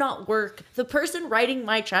do not work. The person writing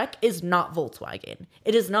my check is not Volkswagen.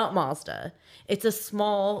 It is not Mazda. It's a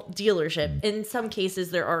small dealership. In some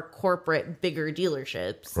cases, there are corporate bigger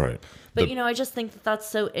dealerships. Right. But you know, I just think that that's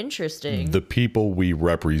so interesting. The people we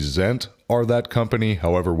represent are that company.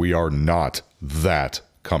 However, we are not that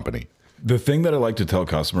company. The thing that I like to tell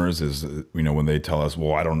customers is, you know, when they tell us,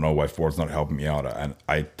 well, I don't know why Ford's not helping me out. And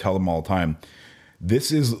I tell them all the time,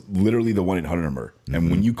 this is literally the 1-800 number.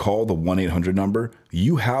 And when you call the 1-800 number,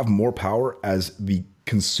 you have more power as the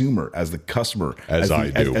consumer, as the customer, As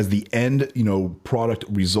I do. as the end, you know, product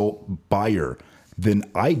result buyer than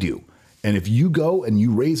I do. And if you go and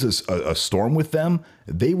you raise a storm with them,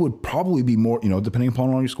 they would probably be more, you know, depending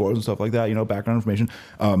upon all your scores and stuff like that, you know, background information.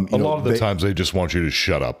 A lot of the times they just want you to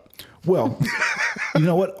shut up. Well, you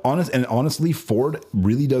know what? Honestly, Ford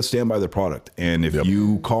really does stand by their product. And if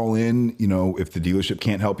you call in, you know, if the dealership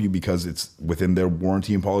can't help you because it's within their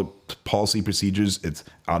warranty and policy procedures, it's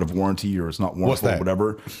out of warranty or it's not What's warranted or that?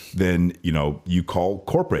 whatever, then, you know, you call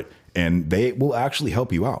corporate and they will actually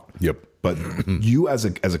help you out. Yep. But you as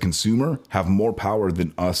a consumer have more power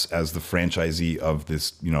than us as the franchisee of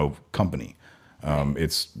this, you know, company.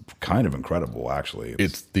 It's kind of incredible, actually.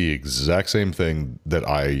 It's the exact same thing that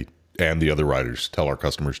I and the other riders tell our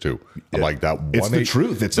customers too. I'm like that. It's the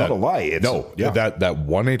truth. It's not a lie. It's, that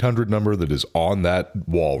 1-800 number that is on that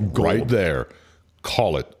wall right there.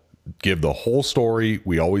 Call it. Give the whole story.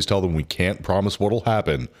 We always tell them we can't promise what'll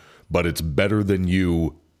happen, but it's better than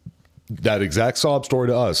you. That exact sob story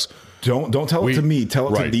to us. Don't tell it to me. Tell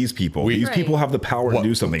it to right. these people. We- These people have the power to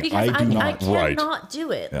do something. Because I do not. Right. cannot do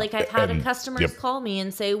it. Like I've had customers Yep. call me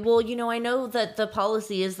and say, "Well, you know, I know that the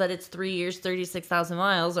policy is that it's 3 years, 36,000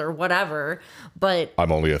 miles, or whatever, but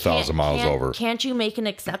I'm only 1,000 miles over. Can't you make an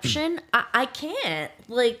exception? I can't.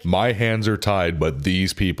 Like My hands are tied, but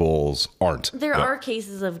these people's aren't. there are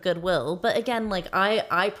cases of goodwill, but again, like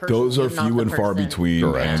I personally, Those are am not few the and far person. between,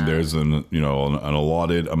 Correct. and there's an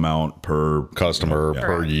allotted amount per Customer per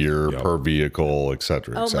Correct. year, per vehicle, et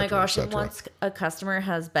cetera. Oh et cetera, my gosh! et And cetera. once a customer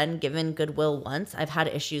has been given goodwill once, I've had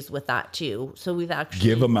issues with that too. So we've actually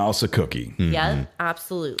Give a mouse a cookie. yeah,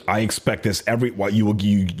 absolutely. I expect this every. What you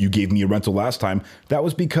gave me a rental last time. That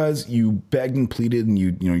was because you begged and pleaded, and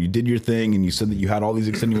you did your thing, and you said that you had all these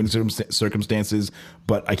extenuating circumstances.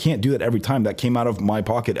 But I can't do that every time. That came out of my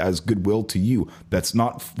pocket as goodwill to you. That's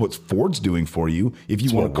not what Ford's doing for you. If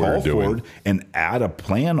you want what to call we're doing. Ford and add a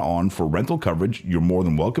plan on for rental coverage, you're more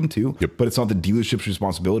than welcome to. too. Yep. But it's not the dealership's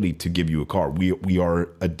responsibility to give you a car. We are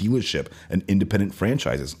a dealership, an independent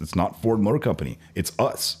franchise. It's not Ford Motor Company. It's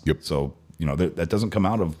us. Yep. So, that doesn't come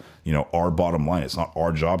out of, our bottom line. It's not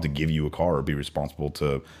our job to give you a car or be responsible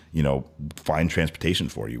to, find transportation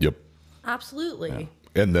for you. Yep. Absolutely.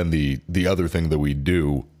 And then the other thing that we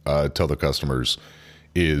do tell the customers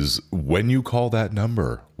is when you call that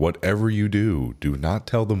number, whatever you do, do not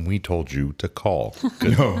tell them we told you to call.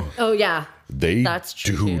 No. Oh yeah. They That's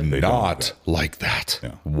true, do too. They don't not like that.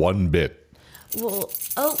 Yeah. One bit. Well,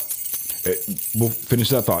 We'll finish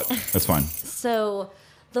that thought. That's fine. so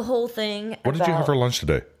the whole thing What did you have for lunch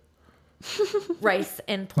today? rice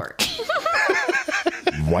and pork.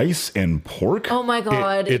 Rice and pork? Oh my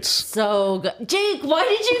god, it's- so good. Jake, why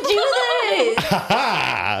did you do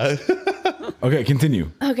this? Okay,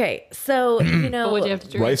 continue. Okay, so What'd you have to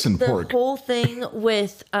drink? Rice and the pork. whole thing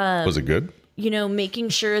with Was it good? making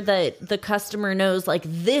sure that the customer knows like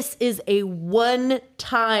this is a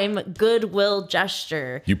one-time goodwill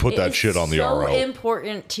gesture. You put It that is shit on the so RO.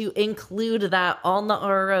 important to include that on the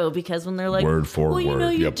RO because when they're like, Word for well, you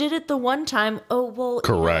word. you Yep. did it the one time. Oh, well,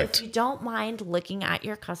 Correct. if you don't mind looking at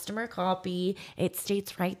your customer copy, it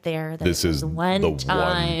states right there that This it is was one the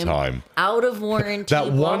one time. out of warranty.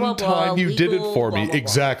 That blah, one blah, blah, time you did it legal, for blah, me. blah, blah.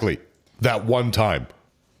 Exactly. That one time.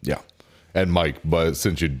 Yeah. And Mike, but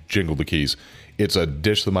since you jingled the keys, it's a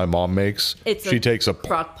dish that my mom makes. She takes a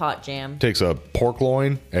crock pot jam, pork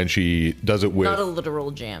loin and she does it with not a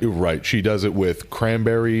literal jam. right. She does it with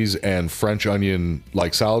cranberries and French onion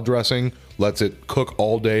like salad dressing. Lets it cook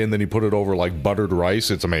all day and then you put it over like buttered rice.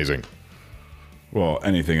 It's amazing. Well,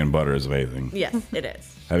 anything in butter is amazing. Yes, it is.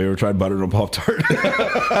 Have you ever tried butter on a Pop-Tart?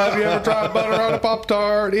 Have you ever tried butter on a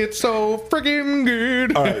Pop-Tart? It's so freaking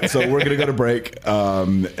good. All right, so we're going to go to break.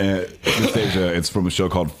 It's from a show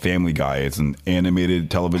called Family Guy. It's an animated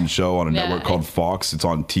television show on a Yeah, network called Fox. It's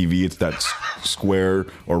on TV. It's that square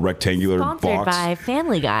or rectangular Sponsored box. by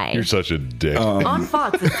Family Guy. You're such a dick. On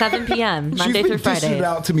Fox at 7 p.m. Monday She's through been dishing it Friday.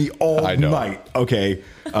 out to me all I know. night. Okay.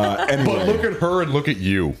 Anyway, but look at her and look at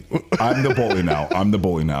you. I'm the bully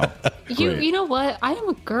now. Great. You know what? I am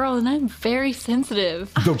a girl and I'm very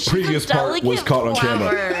sensitive. The previous part was delicate caught on camera.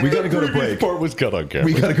 flower. We got to go to break. Part was cut on camera.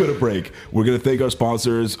 We got to go to break. We're going to thank our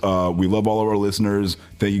sponsors. We love all of our listeners.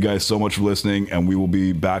 Thank you guys so much for listening, and we will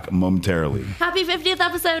be back momentarily. Happy 50th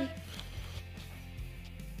episode.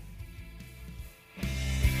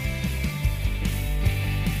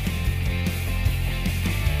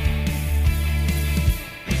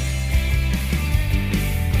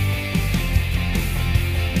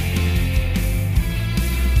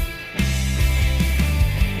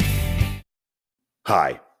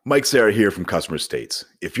 Hi, Mike Serra here from Customer States.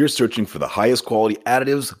 If you're searching for the highest quality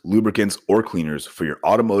additives, lubricants, or cleaners for your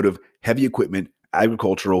automotive, heavy equipment,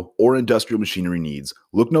 agricultural, or industrial machinery needs,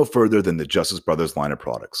 look no further than the Justice Brothers line of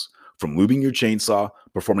products. From lubing your chainsaw,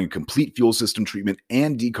 performing a complete fuel system treatment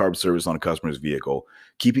and decarb service on a customer's vehicle,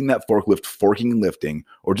 keeping that forklift forking and lifting,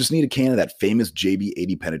 or just need a can of that famous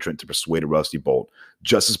JB80 penetrant to persuade a rusty bolt,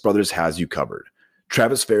 Justice Brothers has you covered.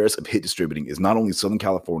 Travis Ferris of Hit Distributing is not only Southern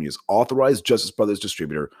California's authorized Justice Brothers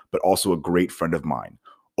distributor, but also a great friend of mine.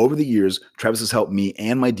 Over the years, Travis has helped me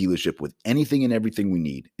and my dealership with anything and everything we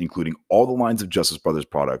need, including all the lines of Justice Brothers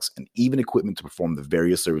products and even equipment to perform the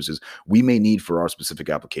various services we may need for our specific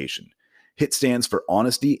application. HIT stands for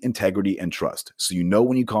honesty, integrity, and trust, so you know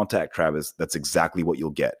when you contact Travis, that's exactly what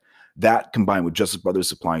you'll get. That, combined with Justice Brothers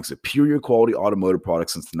supplying superior quality automotive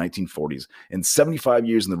products since the 1940s and 75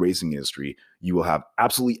 years in the racing industry, you will have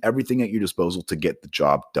absolutely everything at your disposal to get the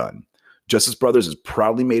job done. Justice Brothers is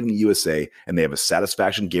proudly made in the USA, and they have a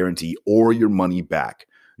satisfaction guarantee or your money back.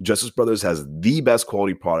 Justice Brothers has the best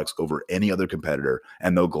quality products over any other competitor,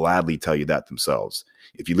 and they'll gladly tell you that themselves.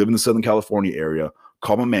 If you live in the Southern California area,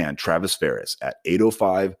 call my man Travis Ferris at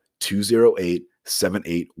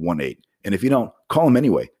 805-208-7818. And if you don't, call him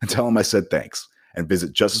anyway and tell him I said thanks. And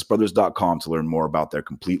visit justicebrothers.com to learn more about their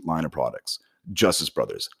complete line of products. Justice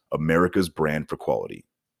Brothers, America's brand for quality.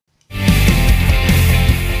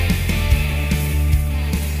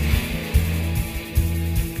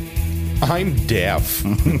 I'm deaf.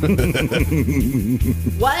 What?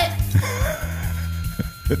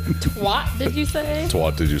 Twat, did you say? So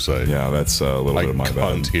what did you say? Yeah, that's a little I bit of my can't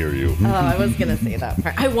bad. hear you. Oh, I was going to say that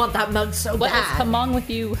part. I want that mug so What is bad. wrong with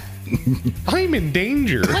you? I'm in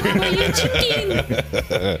danger. What are you cheating?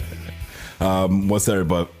 What's up,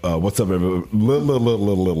 everybody?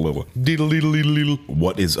 Diddle, diddle, diddle, diddle.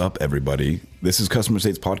 What is up, everybody? This is Customer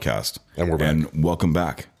States Podcast. And we're back. And welcome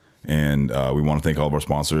back. And we want to thank all of our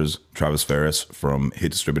sponsors: Travis Ferris from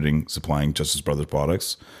Hit Distributing, supplying Justice Brothers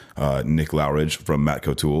products; Nick Lowridge from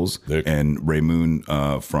Matco Tools; Nick. and Ray Moon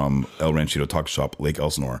from El Ranchito Taco Shop, Lake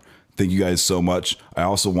Elsinore. Thank you guys so much. I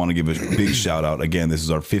also want to give a big shout out. Again, this is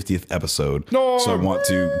our 50th episode. So I want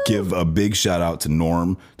to give a big shout out to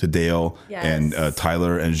Norm, to Dale, Yes. and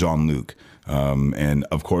Tyler and Jean-Luc. And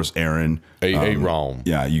of course, Aaron. Aaron.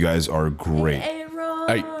 Yeah, you guys are great. Aaron.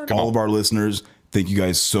 Hey, come All on. of our listeners, thank you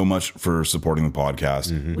guys so much for supporting the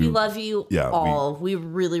podcast. We love you all. We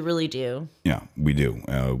really, really do. Yeah, we do.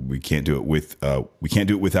 We can't do it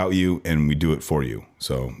without you, and we do it for you.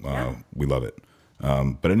 So we love it.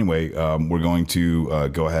 But anyway, we're going to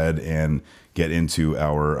go ahead and get into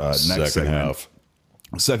our next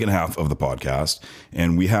second half of the podcast.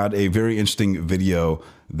 And we had a very interesting video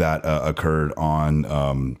that occurred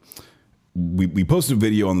on. We posted a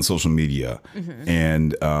video on the social media,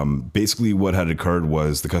 and basically what had occurred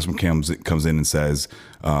was the customer comes in and says,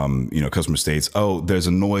 customer states, "Oh, there's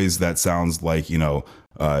a noise that sounds like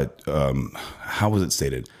how was it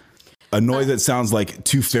stated? A noise that sounds like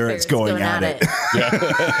two ferrets going at it."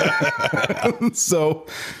 So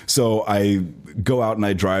I go out and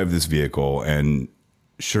I drive this vehicle, and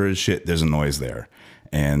sure as shit, there's a noise there.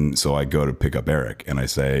 And so I go to pick up Eric, and I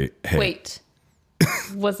say, "Hey, Wait.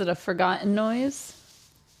 Was it a forgotten noise?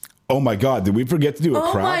 oh my God, did we forget to do a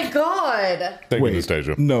Oh crack? my god. Thank you,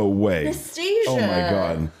 Anastasia. No way. Anastasia. Oh my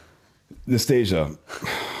God. Anastasia.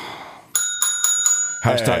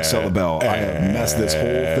 Hashtag sell the bell. I have messed this whole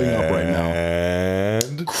thing up right now.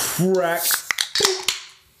 And Crack.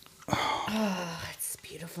 It's a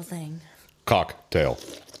beautiful thing. cocktail.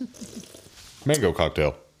 Mango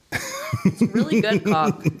cocktail. Really good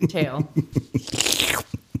cocktail.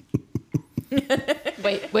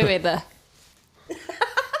 Wait.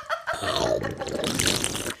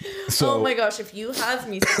 So, Oh my gosh, if you have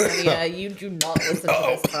misophonia, you do not listen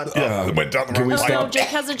to this podcast. It went down the Can we wrong Oh no, pipe. Jake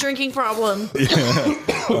has a drinking problem.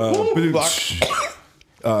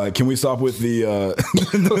 can we stop with the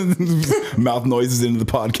mouth noises into the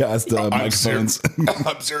podcast microphones?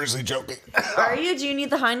 I'm seriously joking. Are you? Do you need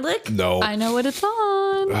the Heimlich? No. I know what it's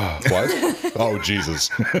on. What? Oh, Jesus.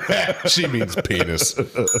 She means penis.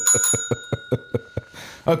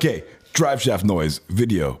 Okay, drive shaft noise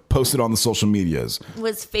video posted on the social medias,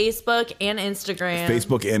 Was Facebook and Instagram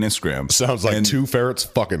Facebook and Instagram. Sounds like And- two ferrets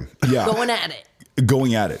fucking. Yeah, going at it.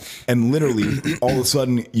 going at it. And literally, all of a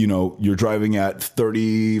sudden, you're driving at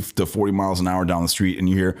 30 to 40 miles an hour down the street, and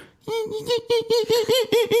you hear,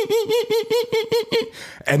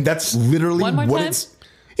 and that's literally One more what time. it's.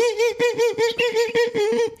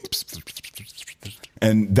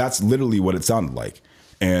 And that's literally what it sounded like.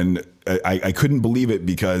 And I couldn't believe it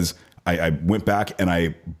because I went back and I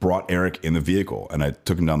brought Eric in the vehicle and I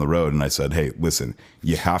took him down the road and I said, "Hey, listen,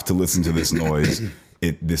 you have to listen to this noise.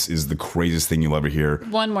 This is the craziest thing you'll ever hear."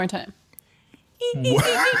 One more time.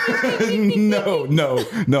 No,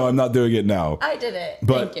 I'm not doing it now. I did it. Thank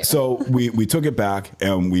But you. so we took it back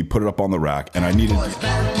and we put it up on the rack, and I needed.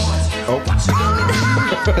 Oh,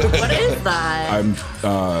 What is that?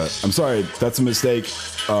 I'm sorry. That's a mistake.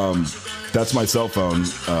 That's my cell phone.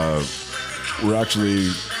 We're actually.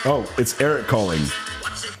 Oh, it's Eric calling.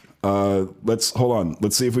 Let's hold on.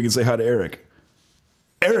 Let's see if we can say hi to Eric.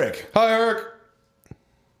 Eric. Hi, Eric.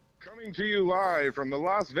 Coming to you live from the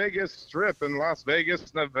Las Vegas Strip in Las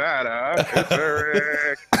Vegas, Nevada. It's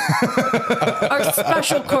Eric. Our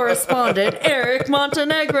special correspondent, Eric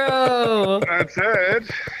Montenegro. That's it.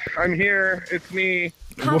 I'm here. It's me.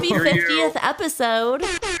 Happy Here you. 50th episode.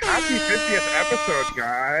 Happy 50th episode,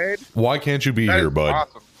 guide. Why can't you be That here, is bud?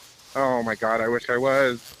 awesome. Oh my god, I wish I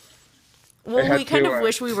was. Well, had we kind to, of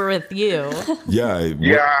wish we were with you. Yeah.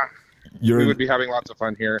 Yeah, You're. we would be having lots of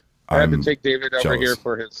fun here. I had to I'm take David over jealous. here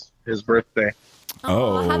for his birthday.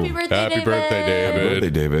 Oh, happy birthday, Happy David. birthday, Happy David. birthday,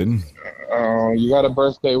 David. Oh, you got a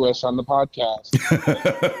birthday wish on the podcast.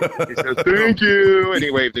 He says, "Thank you," and he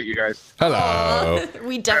waved at you guys. Hello.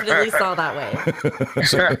 We definitely saw that way.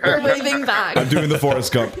 We're waving back. I'm doing the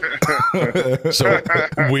Forrest Gump. So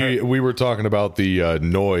we were talking about the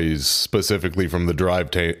noise specifically from the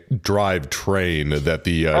drive train that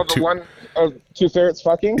the Oh, the one of two ferrets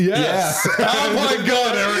fucking. Yes. Oh my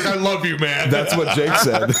God, Eric, I love you, man. That's what Jake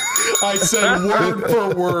said. I said word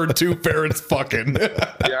for word, two ferrets fucking.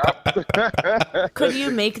 Yeah. Could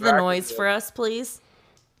you make the noise for us, please?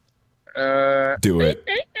 Do it.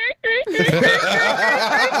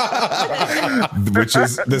 Which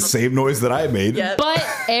is the same noise that I made. Yep. But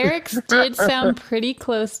Eric's did sound pretty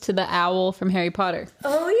close to the owl from Harry Potter.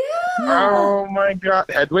 Oh, yeah. Oh my God,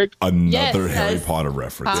 Hedwig. Another Yes, Harry yes. Potter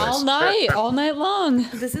reference. All night long.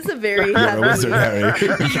 This is a very Yeah, Wizard heavy.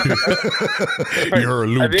 Harry. You're a I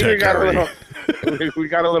lube think tech, Harry. we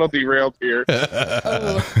got a little derailed here.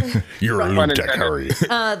 You're a Pun lube tech, intended. Harry.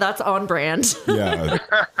 That's on brand. Yeah.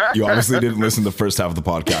 You obviously didn't listen to the first half of the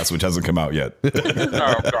podcast, which hasn't come out yet.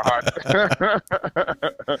 Oh God.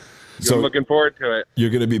 So- I'm looking forward to it. You're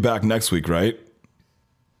going to be back next week, right?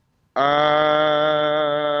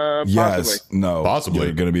 Possibly. Yes. No. Possibly.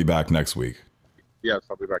 You're going to be back next week. Yes,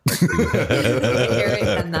 I'll be back next week. Eric,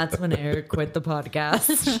 and that's when Eric quit the podcast.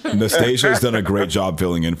 Nastasia's done a great job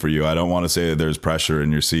filling in for you. I don't want to say that there's pressure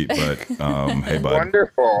in your seat, but hey, bud.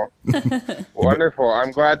 Wonderful. Wonderful.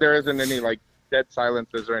 I'm glad there isn't any like dead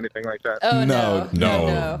silences or anything like that. Oh No,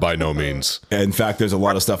 No, by no means. In fact, there's a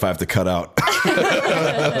lot of stuff I have to cut out.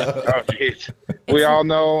 Oh, jeez. We all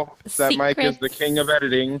know that Mike is the secrets. king of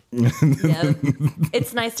editing. Yep.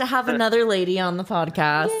 It's nice to have another lady on the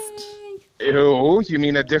podcast. Ew, you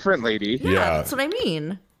mean a different lady? Yeah. That's what I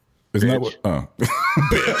mean. Isn't that what? Oh.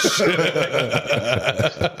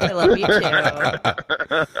 I love you too.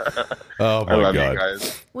 Oh I my love god. you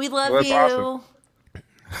guys. We love Well, that's you. awesome.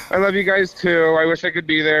 I love you guys too. I wish I could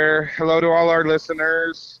be there. Hello to all our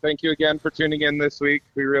listeners. Thank you again for tuning in this week.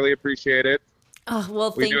 We really appreciate it. Oh,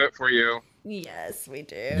 well, We do it for you. Yes, we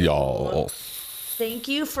do. Y'all. Thank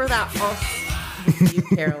you for that. Oh, you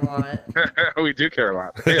care a lot. We do care a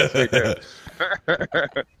lot. Yes, we do.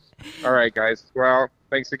 All right, guys. Well,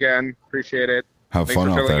 thanks again. Appreciate it. Have Thanks fun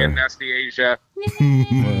for out filling there. in Nasty Asia.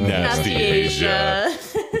 Nasty Asia.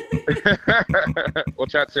 We'll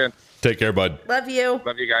chat soon. Take care, bud. Love you.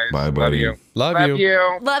 Love you guys. Bye, Love buddy. you. Love Love you.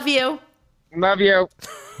 you. Love you. Love you.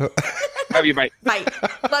 Love you. Bye. Bye.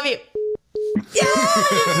 Love you.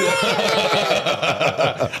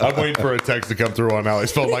 I'm waiting for a text to come through on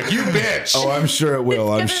Allie's phone like, you bitch. Oh, I'm sure it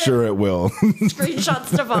will. I'm sure it will.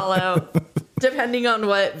 Screenshots to follow, depending on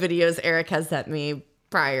what videos Eric has sent me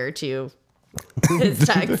prior to his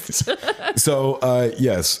text. So,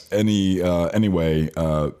 yes. Anyway,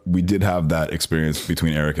 we did have that experience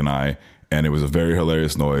between Eric and I, and it was a very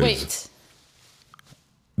hilarious noise. Wait.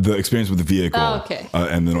 The experience with the vehicle. Oh, okay.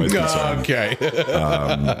 And the noise concern. Okay.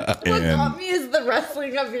 What And got me is the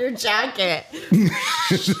rustling of your jacket.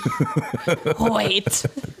 Wait.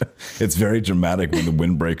 it's very dramatic when the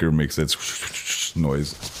windbreaker makes its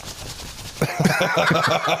noise.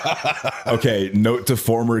 Okay, note to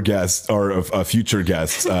former guests or future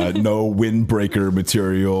guests: no windbreaker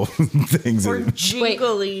material things. Or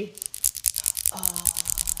jingly.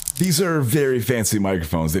 These are very fancy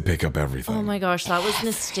microphones. They pick up everything. Oh my gosh, that was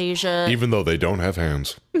Nastasia. Even though they don't have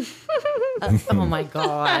hands. Oh my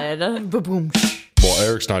god. Ba-boom. Well,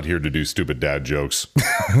 Eric's not here to do stupid dad jokes.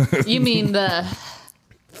 You mean the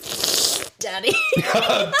Daddy.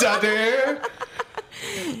 Daddy.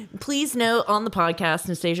 Please note on the podcast,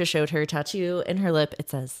 Nastasia showed her tattoo in her lip.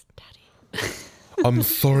 It says Daddy. I'm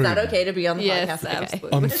sorry. Is that okay to be on the yes, podcast? Okay.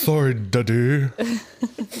 absolutely. I'm sorry, Daddy.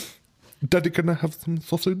 Daddy, can I have some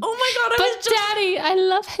sausage? Oh my god, I But was just Daddy, I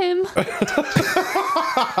love him.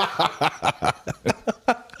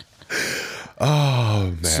 Oh,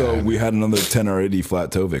 man. So we had another 10R80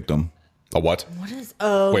 flat toe victim. A what? What is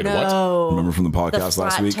oh Wait, what? no. Remember from the The podcast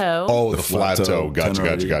last flat week? toe. Oh, The the flat flat toe, toe. Gotcha,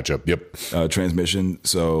 10R80. gotcha. Yep. Transmission.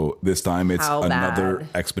 So this time it's How another bad?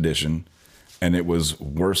 expedition, and it was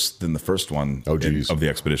worse than the first one Oh, geez. of the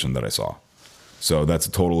expedition that I saw. So that's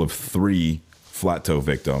a total of 3 flat toe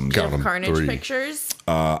victims. Count 'em. Carnage 3. pictures.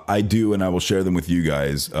 I do, and I will share them with you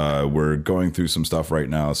guys. We're going through some stuff right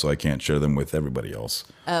now, so I can't share them with everybody else.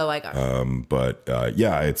 Oh, I got it. But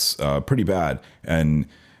yeah, it's pretty bad. And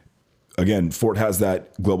again, Ford has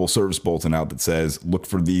that global service bulletin out that says, look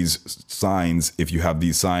for these signs. If you have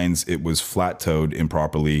these signs, it was flat toed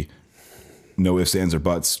improperly. No ifs, ands, or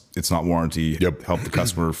buts. It's not warranty. Yep. Help the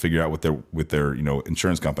customer figure out with their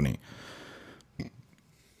insurance company.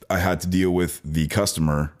 I had to deal with the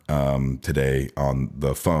customer today on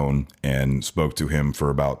the phone and spoke to him for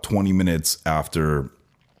about 20 minutes after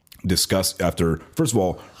first of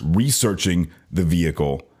all researching the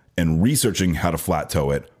vehicle and researching how to flat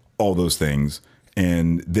tow it, all those things,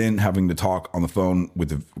 and then having to talk on the phone with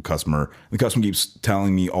the customer. The customer keeps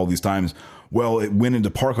telling me all these times, well, it went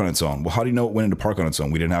into park on its own. Well, how do you know it went into park on its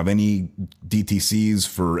own? We didn't have any DTCs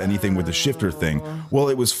for anything with the shifter thing. Well,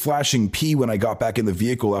 it was flashing P when I got back in the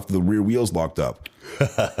vehicle after the rear wheels locked up.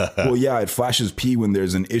 Well, yeah, it flashes P when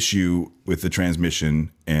there's an issue with the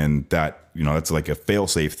transmission, and that's like a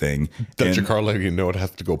fail-safe thing. Does And- your car letting you know it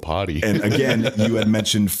has to go potty? and again, you had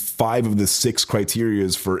mentioned 5 of the 6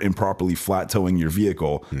 criterias for improperly flat towing your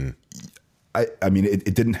vehicle. I mean,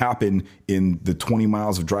 it didn't happen in the 20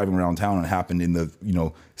 miles of driving around town. It happened in the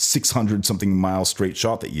 600 something mile straight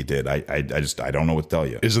shot that you did. I don't know what to tell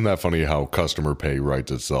you. Isn't that funny how customer pay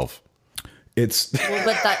writes itself? It's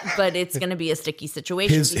but it's going to be a sticky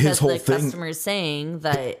situation his whole the thing, customer's saying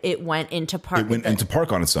that it went into park. It went into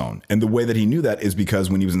park on its own, and the way that he knew that is because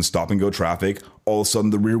when he was in stop and go traffic, all of a sudden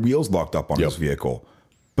the rear wheels locked up on his vehicle.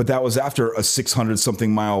 But that was after a 600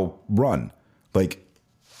 something mile run. Like,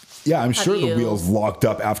 yeah, I'm sure the wheels locked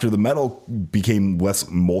up after the metal became less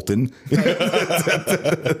molten.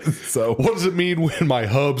 Right. So what does it mean when my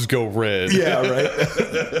hubs go red? Yeah,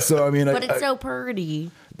 right. So I mean, but it's so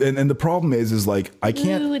pretty. And the problem is like I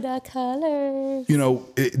can't. Ooh, the colors.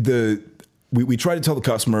 We try to tell the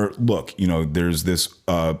customer, look, there's this.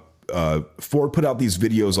 Ford put out these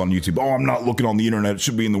videos on YouTube. Oh, I'm not looking on the internet. It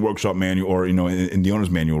should be in the workshop manual or in the owner's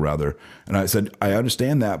manual rather. And I said, I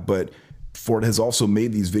understand that, but Ford has also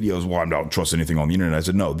made these videos. Well, I don't trust anything on the internet. I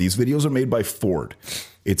said, no, these videos are made by Ford.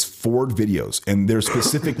 It's Ford videos, and they're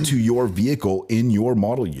specific to your vehicle in your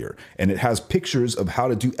model year. And it has pictures of how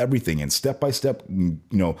to do everything and step by step.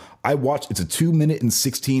 I watched, it's a 2 minute and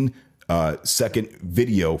 16 second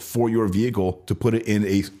video for your vehicle to put it in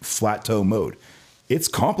a flat toe mode. It's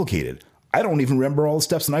complicated. I don't even remember all the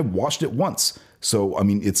steps, and I watched it once. So, I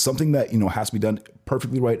mean, it's something that, has to be done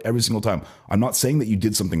perfectly right every single time. I'm not saying that you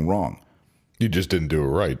did something wrong. You just didn't do it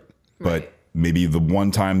right. But maybe the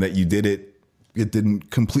one time that you did it, it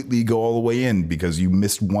didn't completely go all the way in because you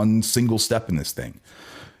missed one single step in this thing.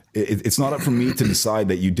 It's not up for me to decide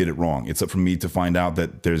that you did it wrong. It's up for me to find out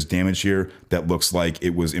that there's damage here that looks like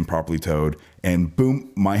it was improperly towed. And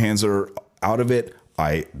boom, my hands are out of it.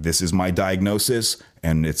 This is my diagnosis,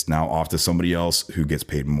 and it's now off to somebody else who gets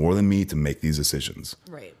paid more than me to make these decisions.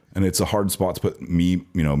 Right. And it's a hard spot to put me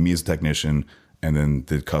as a technician, and then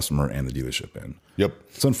the customer and the dealership in. Yep.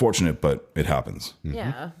 It's unfortunate, but it happens.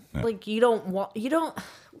 Yeah. Like you don't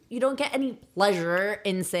get any pleasure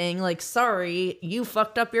in saying like, sorry, you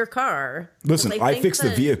fucked up your car. Listen, I fixed the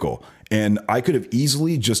vehicle, and I could have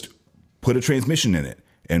easily just put a transmission in it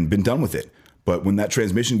and been done with it. But when that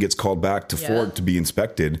transmission gets called back to Ford to be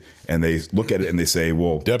inspected, and they look at it and they say,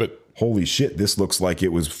 well, debit, holy shit, this looks like it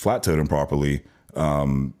was flat towed improperly.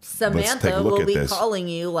 Samantha will be calling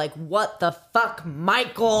you like, what the fuck,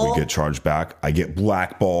 Michael? We get charged back. I get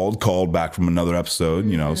blackballed, called back from another episode,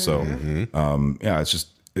 so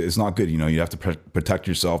it's not good. You have to protect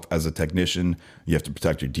yourself as a technician. You have to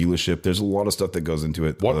protect your dealership. There's a lot of stuff that goes into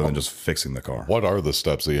it other than just fixing the car. What are the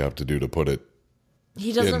steps that you have to do to put it?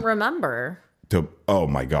 He doesn't remember. Oh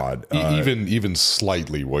my God. Even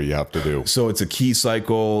slightly what you have to do. So it's a key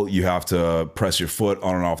cycle. You have to press your foot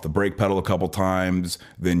on and off the brake pedal a couple times.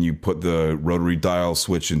 Then you put the rotary dial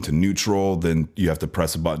switch into neutral. Then you have to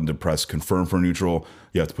press a button to press confirm for neutral.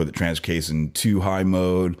 You have to put the trans case in 2 high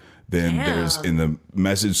mode. Then there's in the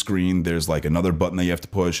message screen, there's like another button that you have to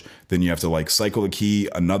push. Then you have to like cycle the key,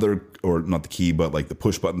 or not the key, but like the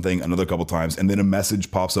push button thing another couple times. And then a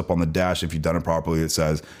message pops up on the dash if you've done it properly. It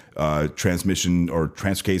says transmission or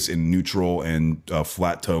transfer case in neutral and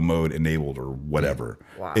flat toe mode enabled or whatever.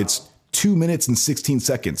 Wow. It's 2 minutes and 16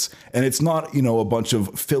 seconds. And it's not, a bunch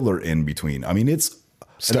of filler in between. I mean, it's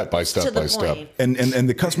step by step by step. And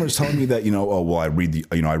the customer is telling me that,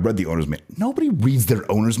 I read the owner's manual. Nobody reads their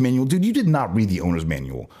owner's manual. Dude, you did not read the owner's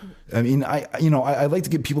manual. I mean, I like to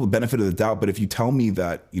give people the benefit of the doubt, but if you tell me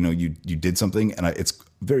that, you did something and it's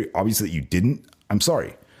very obvious that you didn't, I'm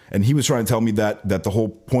sorry. And he was trying to tell me that the whole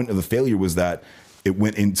point of the failure was that it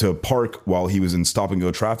went into park while he was in stop and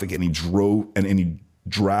go traffic, and he drove and he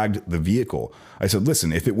dragged the vehicle. I said,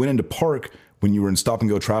 listen, if it went into park when you were in stop and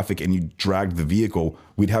go traffic and you dragged the vehicle,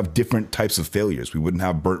 we'd have different types of failures. We wouldn't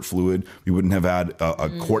have burnt fluid. We wouldn't have had a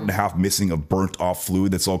quart and a half missing of burnt off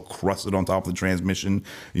fluid that's all crusted on top of the transmission.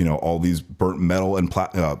 All these burnt metal and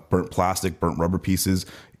burnt plastic, burnt rubber pieces.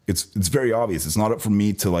 It's very obvious. It's not up for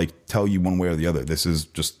me to like tell you one way or the other. This is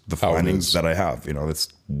just the findings that I have. That's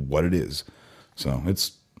what it is. So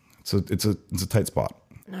it's a tight spot.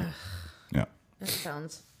 Yeah. That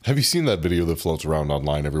sounds. Have you seen that video that floats around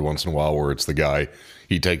online every once in a while where it's the guy,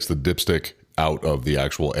 he takes the dipstick out of the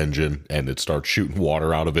actual engine and it starts shooting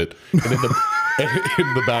water out of it. And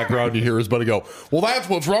in the background, you hear his buddy go, well, that's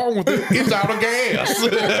what's wrong with it. It's out of gas.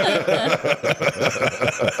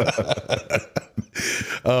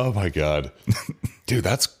 Oh, my God. Dude,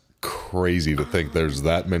 that's crazy to think there's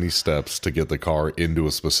that many steps to get the car into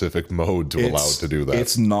a specific mode to allow it to do that.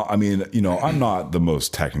 It's not, I mean, I'm not the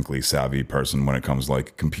most technically savvy person when it comes to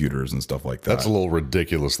like computers and stuff like that. That's a little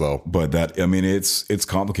ridiculous, though. But it's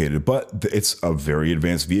complicated, but it's a very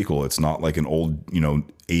advanced vehicle. It's not like an old,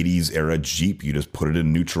 80s era Jeep. You just put it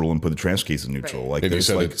in neutral and put the transfer case in neutral. Right. Like And you there's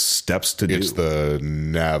said like steps to do. It's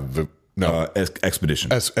the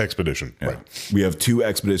Expedition. Expedition. Yeah. Right. We have 2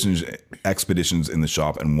 expeditions in the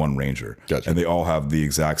shop and 1 Ranger. Gotcha. And they all have the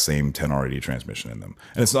exact same 10R80 transmission in them.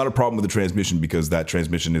 And it's not a problem with the transmission because that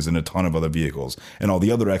transmission is in a ton of other vehicles. And all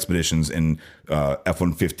the other expeditions in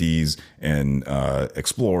F-150s and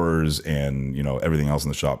Explorers and everything else in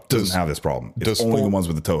the shop doesn't have this problem. It's only the ones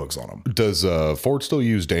with the tow hooks on them. Does Ford still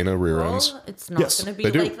use Dana rear ends? Well, it's not Yes, going to they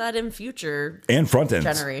be do. like that in future And front ends.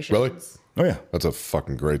 generations. Really? Oh, yeah. That's a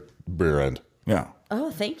fucking great rear end. Yeah.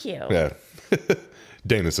 Oh, thank you. Yeah.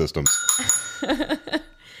 Dana Systems.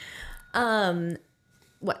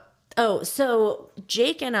 What? Oh, so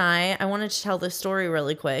Jake and I wanted to tell this story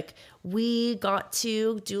really quick. We got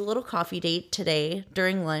to do a little coffee date today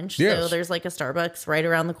during lunch. Yes. So there's like a Starbucks right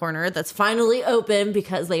around the corner that's finally open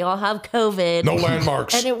because they all have COVID. No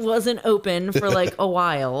landmarks. And it wasn't open for like a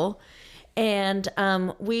while. And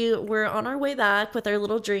we were on our way back with our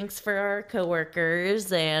little drinks for our coworkers,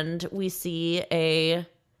 and we see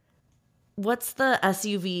what's the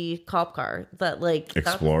SUV cop car that like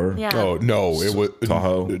Explorer? Yeah. Oh, no. It was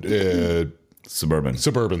Tahoe? Suburban.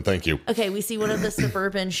 Suburban. Thank you. Okay, we see one of the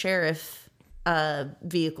suburban sheriff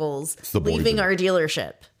vehicles the boys leaving in. our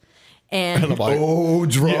dealership. And I'm like, Oh,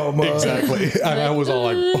 drama. exactly. And I was all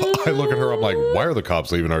like, I look at her, I'm like, why are the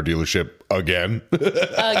cops leaving our dealership again?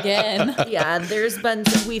 Again. yeah,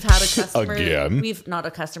 we've had a customer. Again? We've not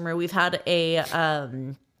a customer. We've had a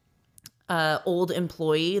old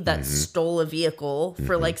employee that stole a vehicle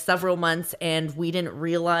for like several months, and we didn't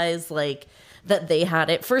realize like that they had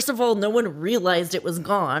it. First of all, no one realized it was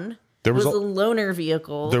gone. There was it was al- a loaner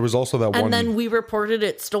vehicle. There was also that and one. then we reported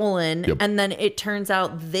it stolen, Yep. and then it turns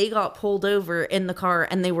out they got pulled over in the car,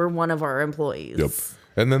 and they were one of our employees. Yep.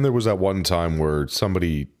 And then there was that one time where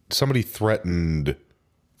somebody threatened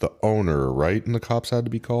the owner, right? And the cops had to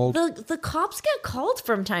be called. The cops get called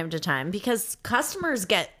from time to time because customers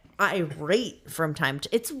get irate from time to.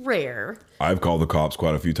 It's rare. I've called the cops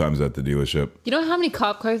quite a few times at the dealership. You know how many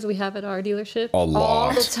cop cars we have at our dealership? A lot.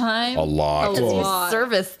 All the time? A lot. A You lot.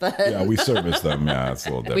 service them. Yeah, we service them. Yeah, it's a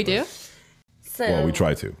little different. We do? So Well, we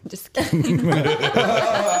try to. Just kidding.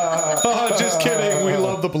 Oh, just kidding. We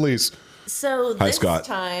love the police. So Hi, this Scott.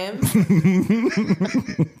 time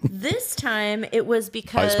it was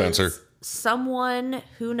because Spencer. someone,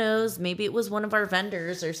 who knows, maybe it was one of our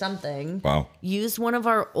vendors or something, Wow. used one of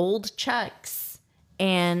our old checks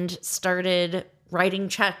and started writing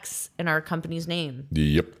checks in our company's name.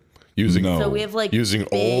 Yep. Using No. So we have like using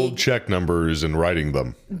old big, check numbers and writing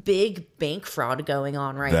them. big bank fraud going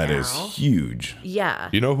on right That now. is huge. Yeah.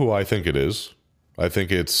 You know who I think it is? I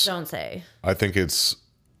think it's Don't say.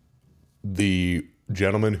 the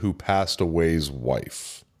gentleman who passed away's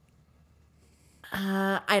wife.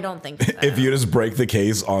 I don't think so. If you just break the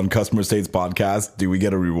case on Customer States podcast, do we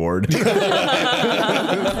get a reward?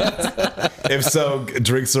 If so,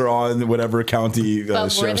 drinks are on whatever county But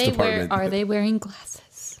sheriff's department. are they wearing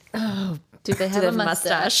glasses? Oh, do they have They a have a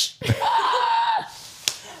mustache?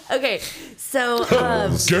 Okay, so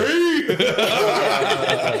Gay!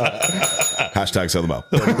 Hashtag sell them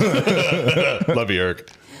out. Love you, Eric.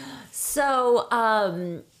 So,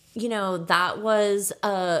 that was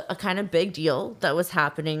a kind of big deal that was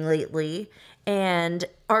happening lately. And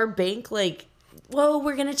our bank, like, whoa,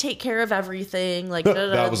 we're going to take care of everything. Like,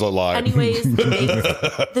 That was a lie. Anyways,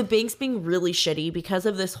 the bank's being really shitty because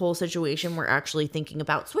of this whole situation. We're actually thinking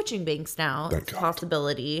about switching banks now. Thank It's a God.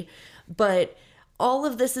 possibility. But all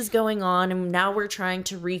of this is going on, and now we're trying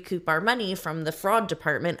to recoup our money from the fraud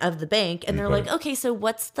department of the bank. And they're like, okay, so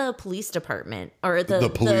what's the police department or the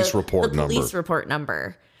police report the police number. report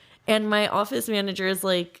number? And my office manager is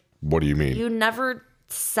like, What do you mean? you never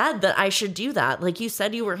said that I should do that. Like, you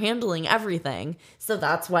said you were handling everything. So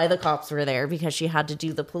that's why the cops were there, because she had to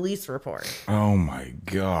do the police report. Oh my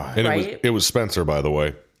God. and right? it was Spencer, by the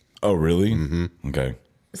way. Oh, really? Mm-hmm. Okay.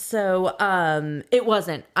 So it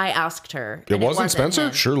wasn't. I asked her. It and wasn't Spencer?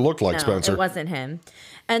 him. Sure looked like No, Spencer. It wasn't him.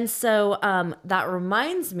 And so that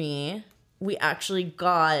reminds me, we actually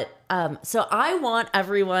got so I want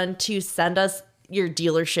everyone to send us your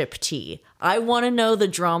dealership tea. I want to know the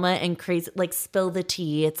drama and crazy, like, spill the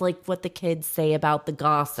tea. It's like what the kids say about the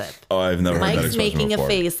gossip. Oh, I've never heard that Mike's expression making before. a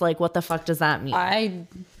face like, what the fuck does that mean? I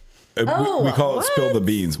we call it spill the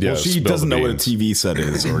beans. Yeah, Well, she spill doesn't the know what a beans. TV set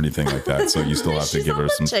is or anything like that, so you still have to She's give on her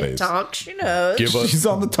the some space. TikTok. She knows. She's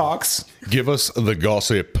on the talks. Give us the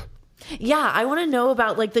gossip. Yeah, I want to know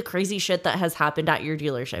about like the crazy shit that has happened at your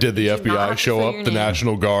dealership. Did the You do not FBI have to show say up? your The name.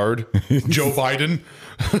 National Guard? Joe Biden?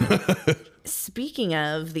 Speaking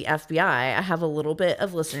of the FBI, I have a little bit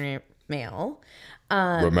of listener mail.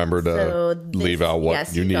 Remember to So this- leave out what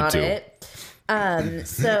yes, you need got to. it.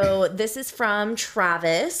 So this is from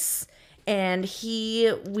Travis, and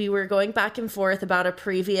we were going back and forth about a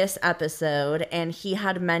previous episode, and he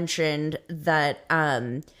had mentioned that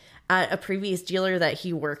at a previous dealer that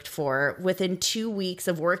he worked for, within 2 weeks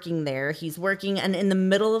of working there, he's working, and in the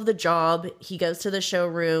middle of the job, he goes to the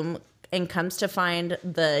showroom and comes to find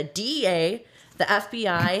the DEA, the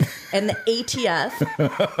FBI, and the ATF,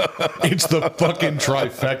 It's the fucking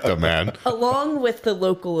trifecta, man. along with the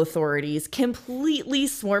local authorities, completely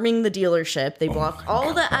swarming the dealership. They block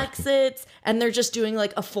all the exits, and they're just doing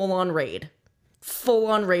like a full-on raid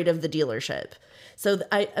of the dealership. So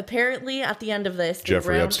apparently at the end of this, they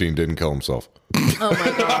Jeffrey round- Epstein didn't kill himself. Oh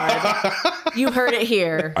my God. You heard it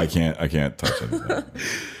here. I can't touch any of that.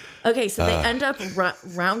 Okay, so they end up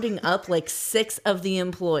rounding up like 6 of the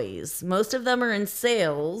employees. Most of them are in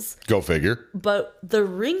sales, Go figure. but the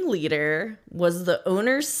ringleader was the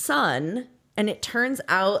owner's son, and it turns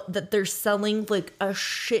out that they're selling like a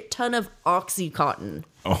shit ton of Oxycontin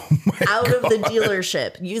out of the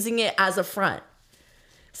dealership, using it as a front.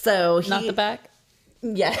 So he, Not the back.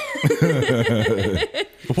 yeah.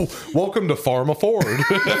 Welcome to Pharma Ford.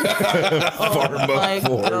 Oh my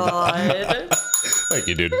God. Thank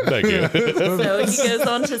you, dude. Thank you. So he goes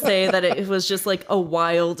on to say that it was just like a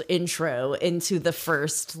wild intro into the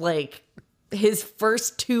first, like, his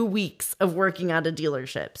first 2 weeks of working at a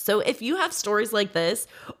dealership. So if you have stories like this,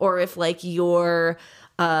 or if like your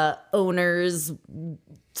owners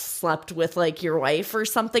slept with like your wife or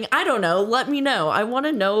something, I don't know, let me know. I want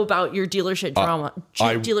to know about your dealership drama.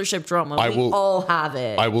 Dealership drama. I We will- all have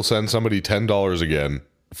it. I will send somebody $10 again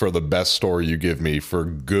for the best story you give me for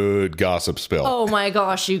good gossip spill. Oh my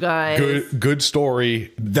gosh, you guys. Good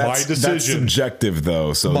story. That's my decision. That's subjective,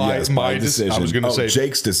 though. So My- yes, my my dec- decision. I was gonna say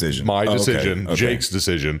Jake's decision. My Oh, okay, decision. okay. Jake's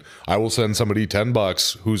decision. I will send somebody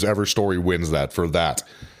 $10 whose ever story wins that for that.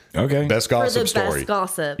 Okay. Best For gossip the story. best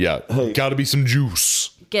gossip. Yeah. Gotta be some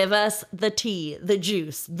juice. Give us the tea, the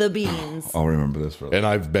juice, the beans. I'll remember this for. And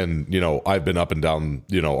I've been up and down,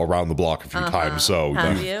 around the block a few times. So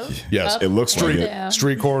Have you? yes, It looks like it. down.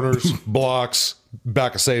 street corners, blocks,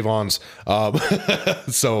 back of save-ons.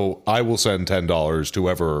 So I will send $10 to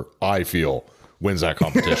whoever I feel wins that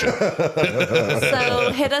competition.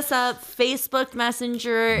 So hit us up, Facebook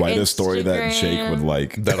Messenger, Write Instagram. a story that Jake would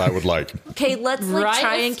like. that I would like. Okay, let's like Write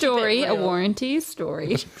try a and story, keep it a real. warranty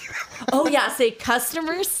story. Oh yeah, say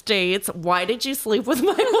customer states, why did you sleep with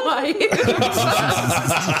my wife?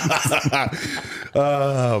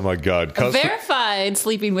 Oh my God. Verified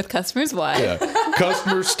sleeping with customer's wife.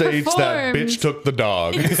 Customer states that Performed. bitch took the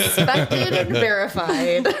dog. Inspected and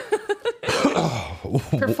verified.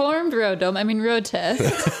 Performed road test.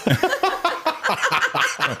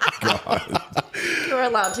 You're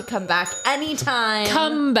allowed to come back anytime.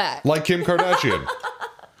 Come back. Like Kim Kardashian.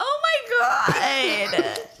 Oh my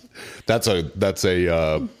God. That's a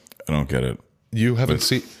I don't get it. you haven't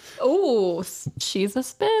seen Ooh, she's a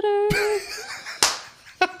spitter.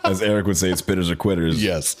 As Eric would say, it's spitters or quitters.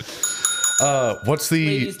 yes. What's the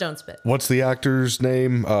Ladies don't spit. What's the actor's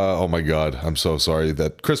name? Oh my God, I'm so sorry.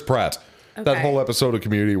 That Chris Pratt. That Okay. whole episode of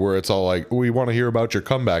Community where it's all like, we want to hear about your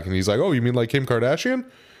comeback, and he's like, oh, you mean like Kim Kardashian?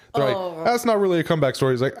 They're like, that's not really a comeback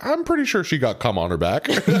story. He's like, I'm pretty sure she got cum on her back.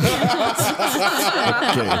 Okay.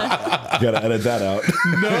 You gotta edit that out.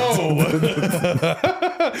 No.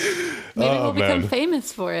 Maybe we'll become man.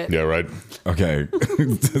 famous for it. Yeah, right. Okay.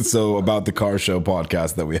 So about the car show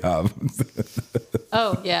podcast that we have.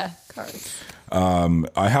 Oh, yeah. Cars.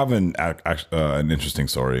 I have an interesting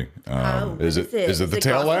story. Is it the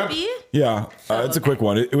tail lamp? gossipy? Yeah, it's a quick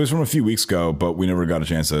one. It was from a few weeks ago, but we never got a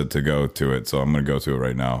chance to go to it. So I'm going to go to it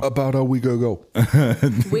right now. About a week ago.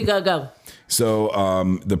 We go.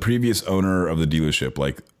 So the previous owner of the dealership,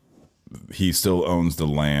 like he still owns the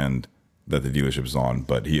land that the dealership's on,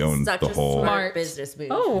 but he owns Such the a whole. smart business move.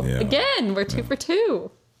 Oh, Yeah. again, we're 2 for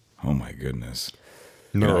 2. Oh my goodness.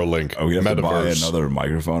 Neuralink. Are we gonna have to buy Metaverse. another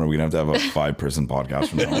microphone? Or are we gonna have to have a 5-person podcast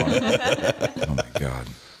from now on? Oh my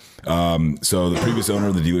god. So the previous owner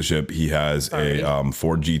of the dealership, he has a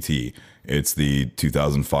Ford GT. It's the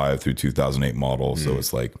 2005 through 2008 model, so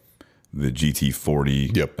it's like the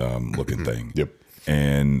GT40 Yep. Looking thing. Yep.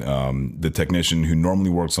 And the technician who normally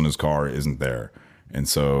works on his car isn't there, and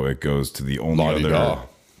so it goes to the only La-di-da. other.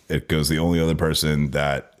 it goes the only other person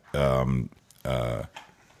that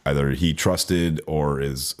either he trusted or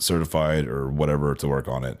is certified or whatever to work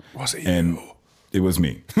on it. Was it and you? It was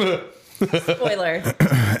me. Spoiler.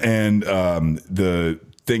 And the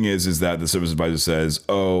thing is that the service advisor says,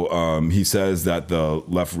 he says that the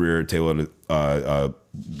left rear taillight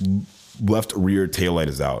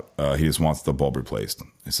is out. He just wants the bulb replaced.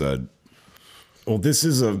 I said, well, this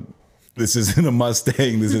isn't a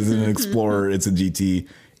Mustang. This isn't an Explorer. It's a GT.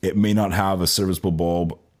 It may not have a serviceable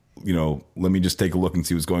bulb. Let me just take a look and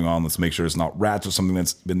see what's going on. Let's make sure it's not rats or something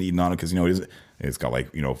that's been eaten on it. Cause it's got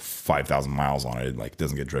 5,000 miles on it. It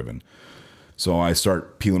doesn't get driven. So I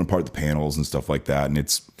start peeling apart the panels and stuff like that. And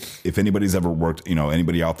if anybody's ever worked,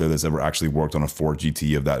 anybody out there that's ever actually worked on a Ford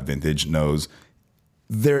GT of that vintage knows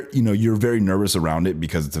you're very nervous around it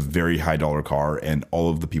because it's a very high dollar car. And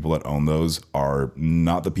all of the people that own those are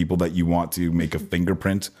not the people that you want to make a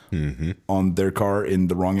fingerprint on their car in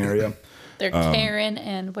the wrong area. They're Karen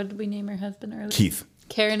and what did we name her husband earlier? Keith.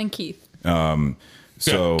 Karen and Keith.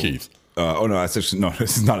 Keith. No, this is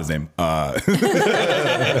not his name.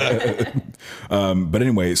 But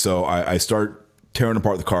anyway, so I start tearing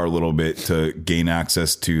apart the car a little bit to gain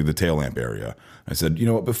access to the tail lamp area. I said, you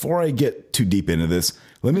know what, before I get too deep into this,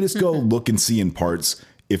 let me just go look and see in parts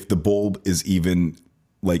if the bulb is even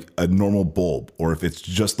like a normal bulb or if it's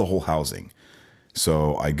just the whole housing.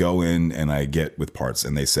 So I go in and I get with parts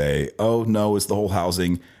and they say, oh, no, it's the whole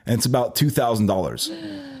housing. And it's about $2,000.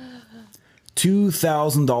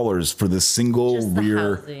 $2,000 for the single Just the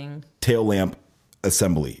rear housing. tail lamp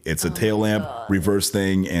assembly. It's a tail lamp, reverse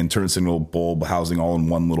thing, and turn signal bulb housing all in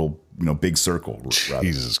one little, big circle. Rather.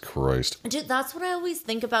 Jesus Christ. Dude, that's what I always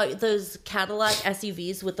think about those Cadillac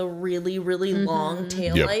SUVs with the really, really long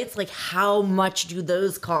taillights. Like, how much do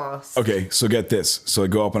those cost? Okay, so get this. So I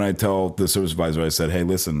go up and I tell the service advisor, I said, hey,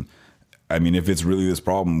 listen, I mean, if it's really this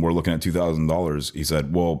problem, we're looking at $2,000. He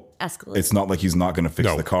said, well, Escalate. It's not like he's not going to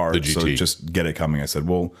fix the car. the GT. So just get it coming. I said,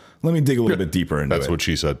 well, let me dig a little bit deeper into it. That's what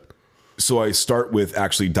she said. So I start with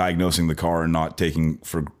actually diagnosing the car and not taking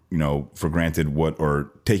for granted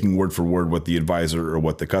or taking word for word what the advisor or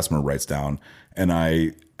what the customer writes down. And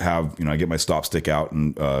I have, I get my stop stick out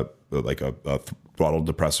and like a throttle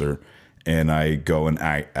depressor, and I go and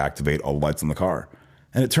activate all the lights on the car.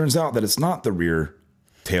 And it turns out that it's not the rear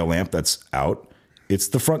tail lamp that's out. It's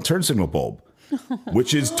the front turn signal bulb,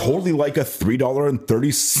 which is totally like a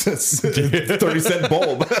 $3.30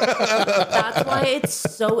 bulb. That's why it's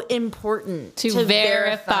so important To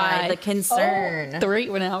verify. the concern.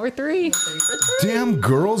 Now we're three. Damn,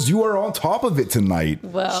 girls, you are on top of it tonight.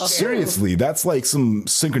 Well, seriously, that's like some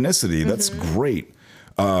synchronicity. That's great.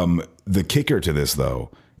 The kicker to this,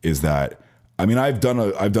 though, is that I've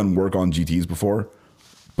done work on GTs before,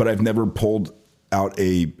 but I've never pulled out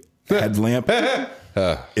a headlamp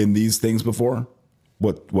in these things before.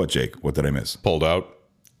 What, Jake? What did I miss? Pulled out.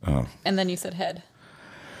 and then you said head.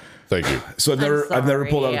 Thank you. So I've never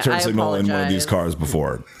pulled out a turn I signal in one of these apologize. cars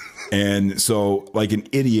before. And so, like an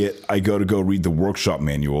idiot, I go read the workshop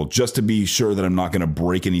manual just to be sure that I'm not going to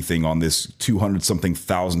break anything on this $200-something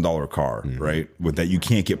thousand car, right? With that you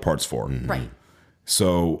can't get parts for. Right.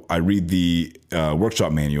 So I read the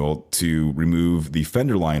workshop manual to remove the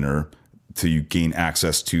fender liner to gain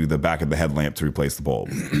access to the back of the headlamp to replace the bulb.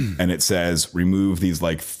 And it says remove these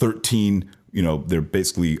like 13, they're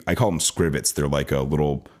basically, I call them scrivets. They're like a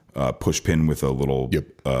little push pin with a little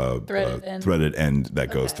threaded end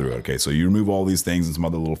that goes through it. Okay, so you remove all these things and some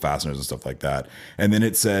other little fasteners and stuff like that. And then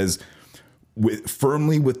it says,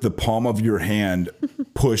 firmly with the palm of your hand,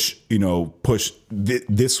 push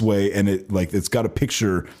this way, and it's got a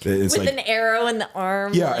picture that it's with like an arrow in the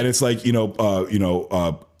arm. yeah, and it's like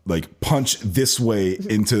like punch this way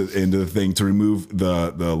into the thing to remove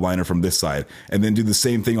the liner from this side, and then do the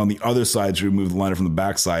same thing on the other side to remove the liner from the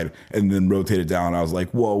back side, and then rotate it down. I was like,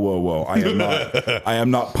 whoa, I am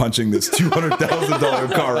not punching this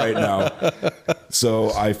 $200,000 car right now.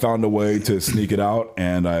 So I found a way to sneak it out,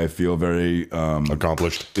 and I feel very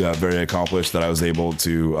Accomplished. Yeah, very accomplished that I was able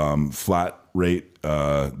to flat rate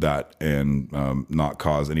that and not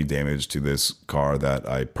cause any damage to this car that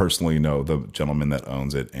I personally know the gentleman that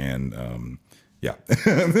owns it, and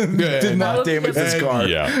did not damage this car.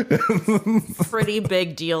 Yeah. Pretty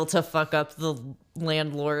big deal to fuck up the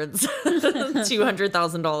landlord's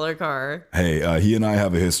 $200,000 car. Hey, he and I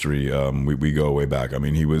have a history. We go way back. I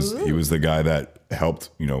mean, he was the guy that helped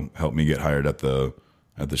me get hired at the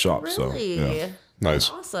shop. Really? So yeah. Nice.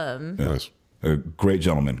 Awesome. Nice. A great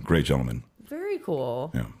gentleman. Very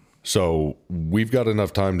cool. Yeah. So we've got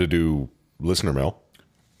enough time to do listener mail.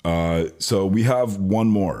 So we have one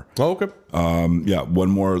more. Oh, okay. Yeah, one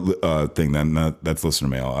more thing. Then that's listener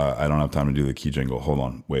mail. I don't have time to do the key jingle. Hold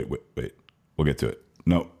on. Wait. We'll get to it.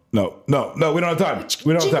 No. We don't have time.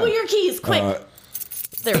 We don't have Jingle time. your keys, quick.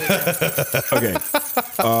 There we go. Okay.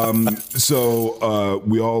 So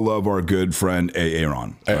we all love our good friend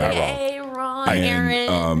Aaron. Hey, Ron, Aaron.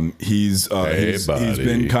 And he's buddy.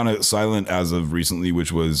 been kind of silent as of recently,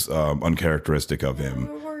 which was uncharacteristic of him.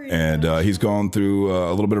 And he's gone through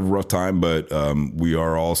a little bit of a rough time, but we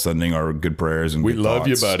are all sending our good prayers and We good love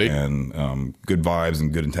you, thoughts buddy. and good vibes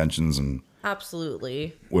and good intentions and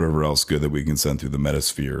Absolutely. whatever else good that we can send through the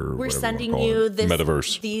metasphere. Or We're whatever sending wanna call you it. this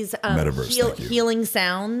Metaverse. these Metaverse, thank you. healing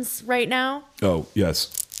sounds right now. Oh yes,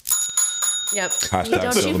 Yep. Hashtag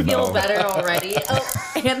Don't sell you the feel bell. better already?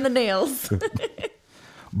 Oh, and the nails.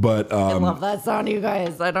 but I love that sound, you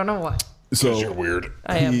guys. I don't know why. so You're weird.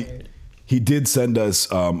 I am weird. He did send us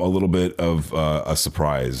a little bit of a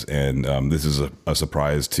surprise, and this is a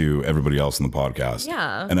surprise to everybody else in the podcast.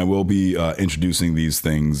 Yeah. And I will be introducing these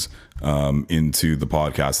things into the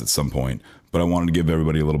podcast at some point, but I wanted to give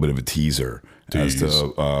everybody a little bit of a teaser as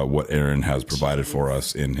to what Aaron has provided for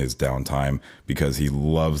us in his downtime, because he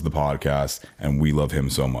loves the podcast and we love him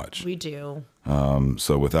so much. We do.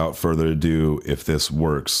 So without further ado, if this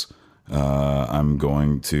works, I'm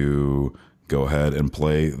going to go ahead and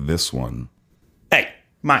play this one. Hey,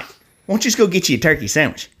 Mike, why don't you just go get you a turkey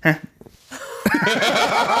sandwich, huh?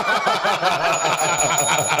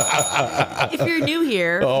 If you're new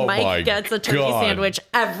here, Oh my Mike gets a turkey God. sandwich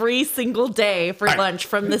every single day for lunch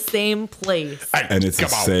from the same place. And it's the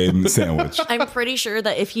same sandwich. I'm pretty sure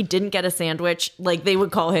that if he didn't get a sandwich, like they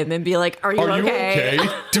would call him and be like, "Are you Are you okay?" okay?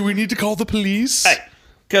 Do we need to call the police? Hey,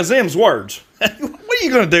 because them's words. What are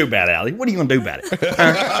you going to do about it, Allie? What are you going to do about it? Sit down.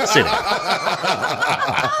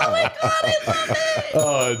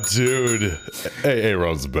 Oh, dude. Hey,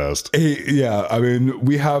 Aaron's the best. Hey, yeah, I mean,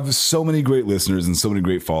 we have so many great listeners and so many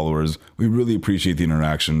great followers. We really appreciate the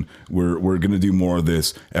interaction. We're going to do more of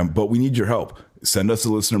this, but we need your help. Send us the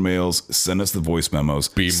listener mails. Send us the voice memos.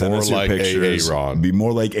 Send more us your like pictures. Aaron. Be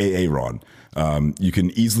more like Aaron. You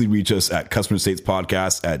can easily reach us at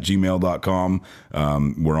customerstatespodcast@gmail.com.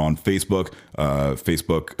 We're on Facebook,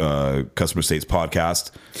 Customer States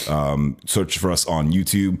Podcast. Search for us on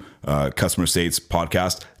YouTube, Customer States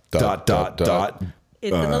Podcast. Dot.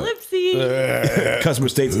 It's an ellipsis. Customer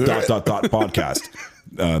States podcast.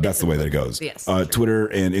 That's the way that it goes. Yes. Twitter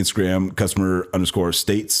and Instagram,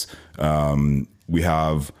 customer_states. We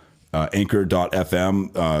have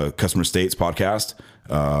anchor.fm, Customer States Podcast.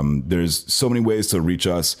 There's so many ways to reach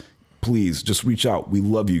us. Please just reach out. We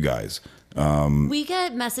love you guys. We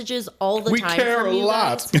get messages all the We time. care from a you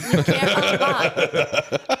lot. guys. We care a lot.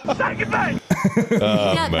 We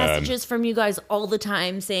get messages from you guys all the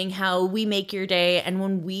time saying how we make your day, and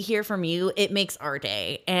when we hear from you, it makes our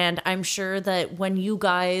day. And I'm sure that when you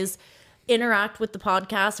guys interact with the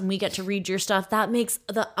podcast and we get to read your stuff, that makes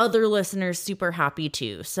the other listeners super happy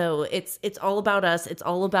too. So it's all about us. It's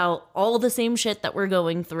all about all the same shit that we're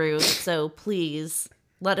going through. So please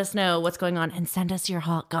let us know what's going on and send us your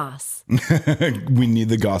hot goss. We need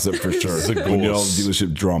the gossip for sure. We need all the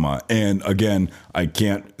dealership drama. And again, I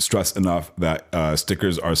can't stress enough that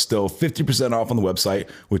stickers are still 50% off on the website,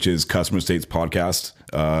 which is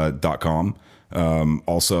customerstatespodcast.com.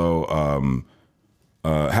 Also,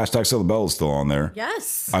 hashtag Sell the Bell is still on there.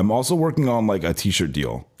 Yes. I'm also working on like a t-shirt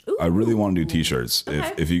deal. I really want to do t-shirts.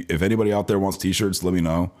 If anybody out there wants t-shirts, let me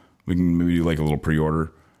know. We can maybe do like a little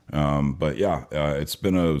pre-order. But yeah, it's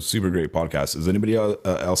been a super great podcast. Does anybody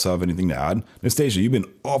else have anything to add? Nastasia, you've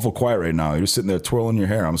been awful quiet right now. You're sitting there twirling your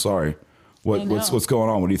hair. I'm sorry. What's going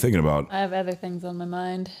on? What are you thinking about? I have other things on my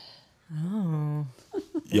mind.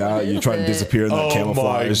 Yeah, you're trying to disappear in that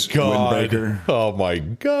camouflage windbreaker. Oh my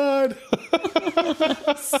God.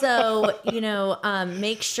 So,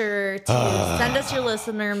 make sure to send us your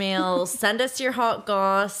listener mail, send us your hot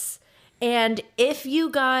goss. And if you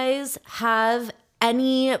guys have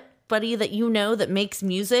anybody that you know that makes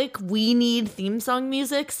music, we need theme song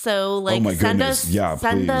music. So, like, my send goodness. Yeah,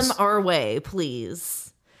 send them please. our way,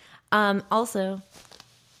 please. Also,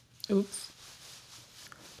 Oops.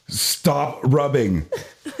 Stop rubbing.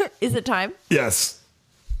 is it time? Yes.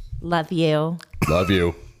 Love you. Love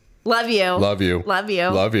you. Love you. Love you. Love you.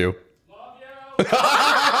 Love you.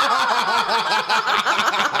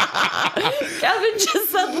 Kevin just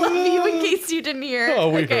said love you in case you didn't hear. Oh,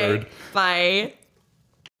 we Okay, heard. Bye.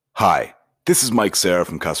 Hi, this is Mike Sarah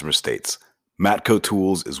from Customer States. Matco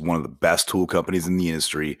Tools is one of the best tool companies in the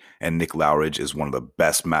industry, and Nick Lowridge is one of the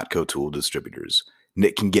best Matco tool distributors.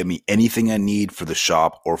 Nick can get me anything I need for the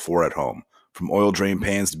shop or for at home. From oil drain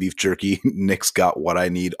pans to beef jerky, Nick's got what I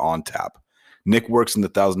need on tap. Nick works in the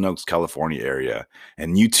Thousand Oaks, California area,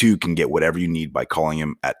 and you too can get whatever you need by calling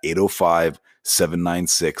him at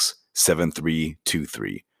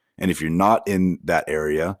 805-796-7323. And if you're not in that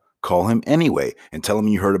area, call him anyway and tell him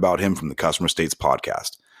you heard about him from the Customer States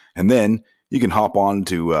podcast. And then you can hop on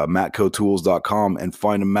to matcotools.com and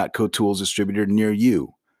find a Matco Tools distributor near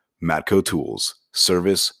you. Matco Tools.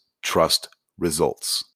 Service, trust, results.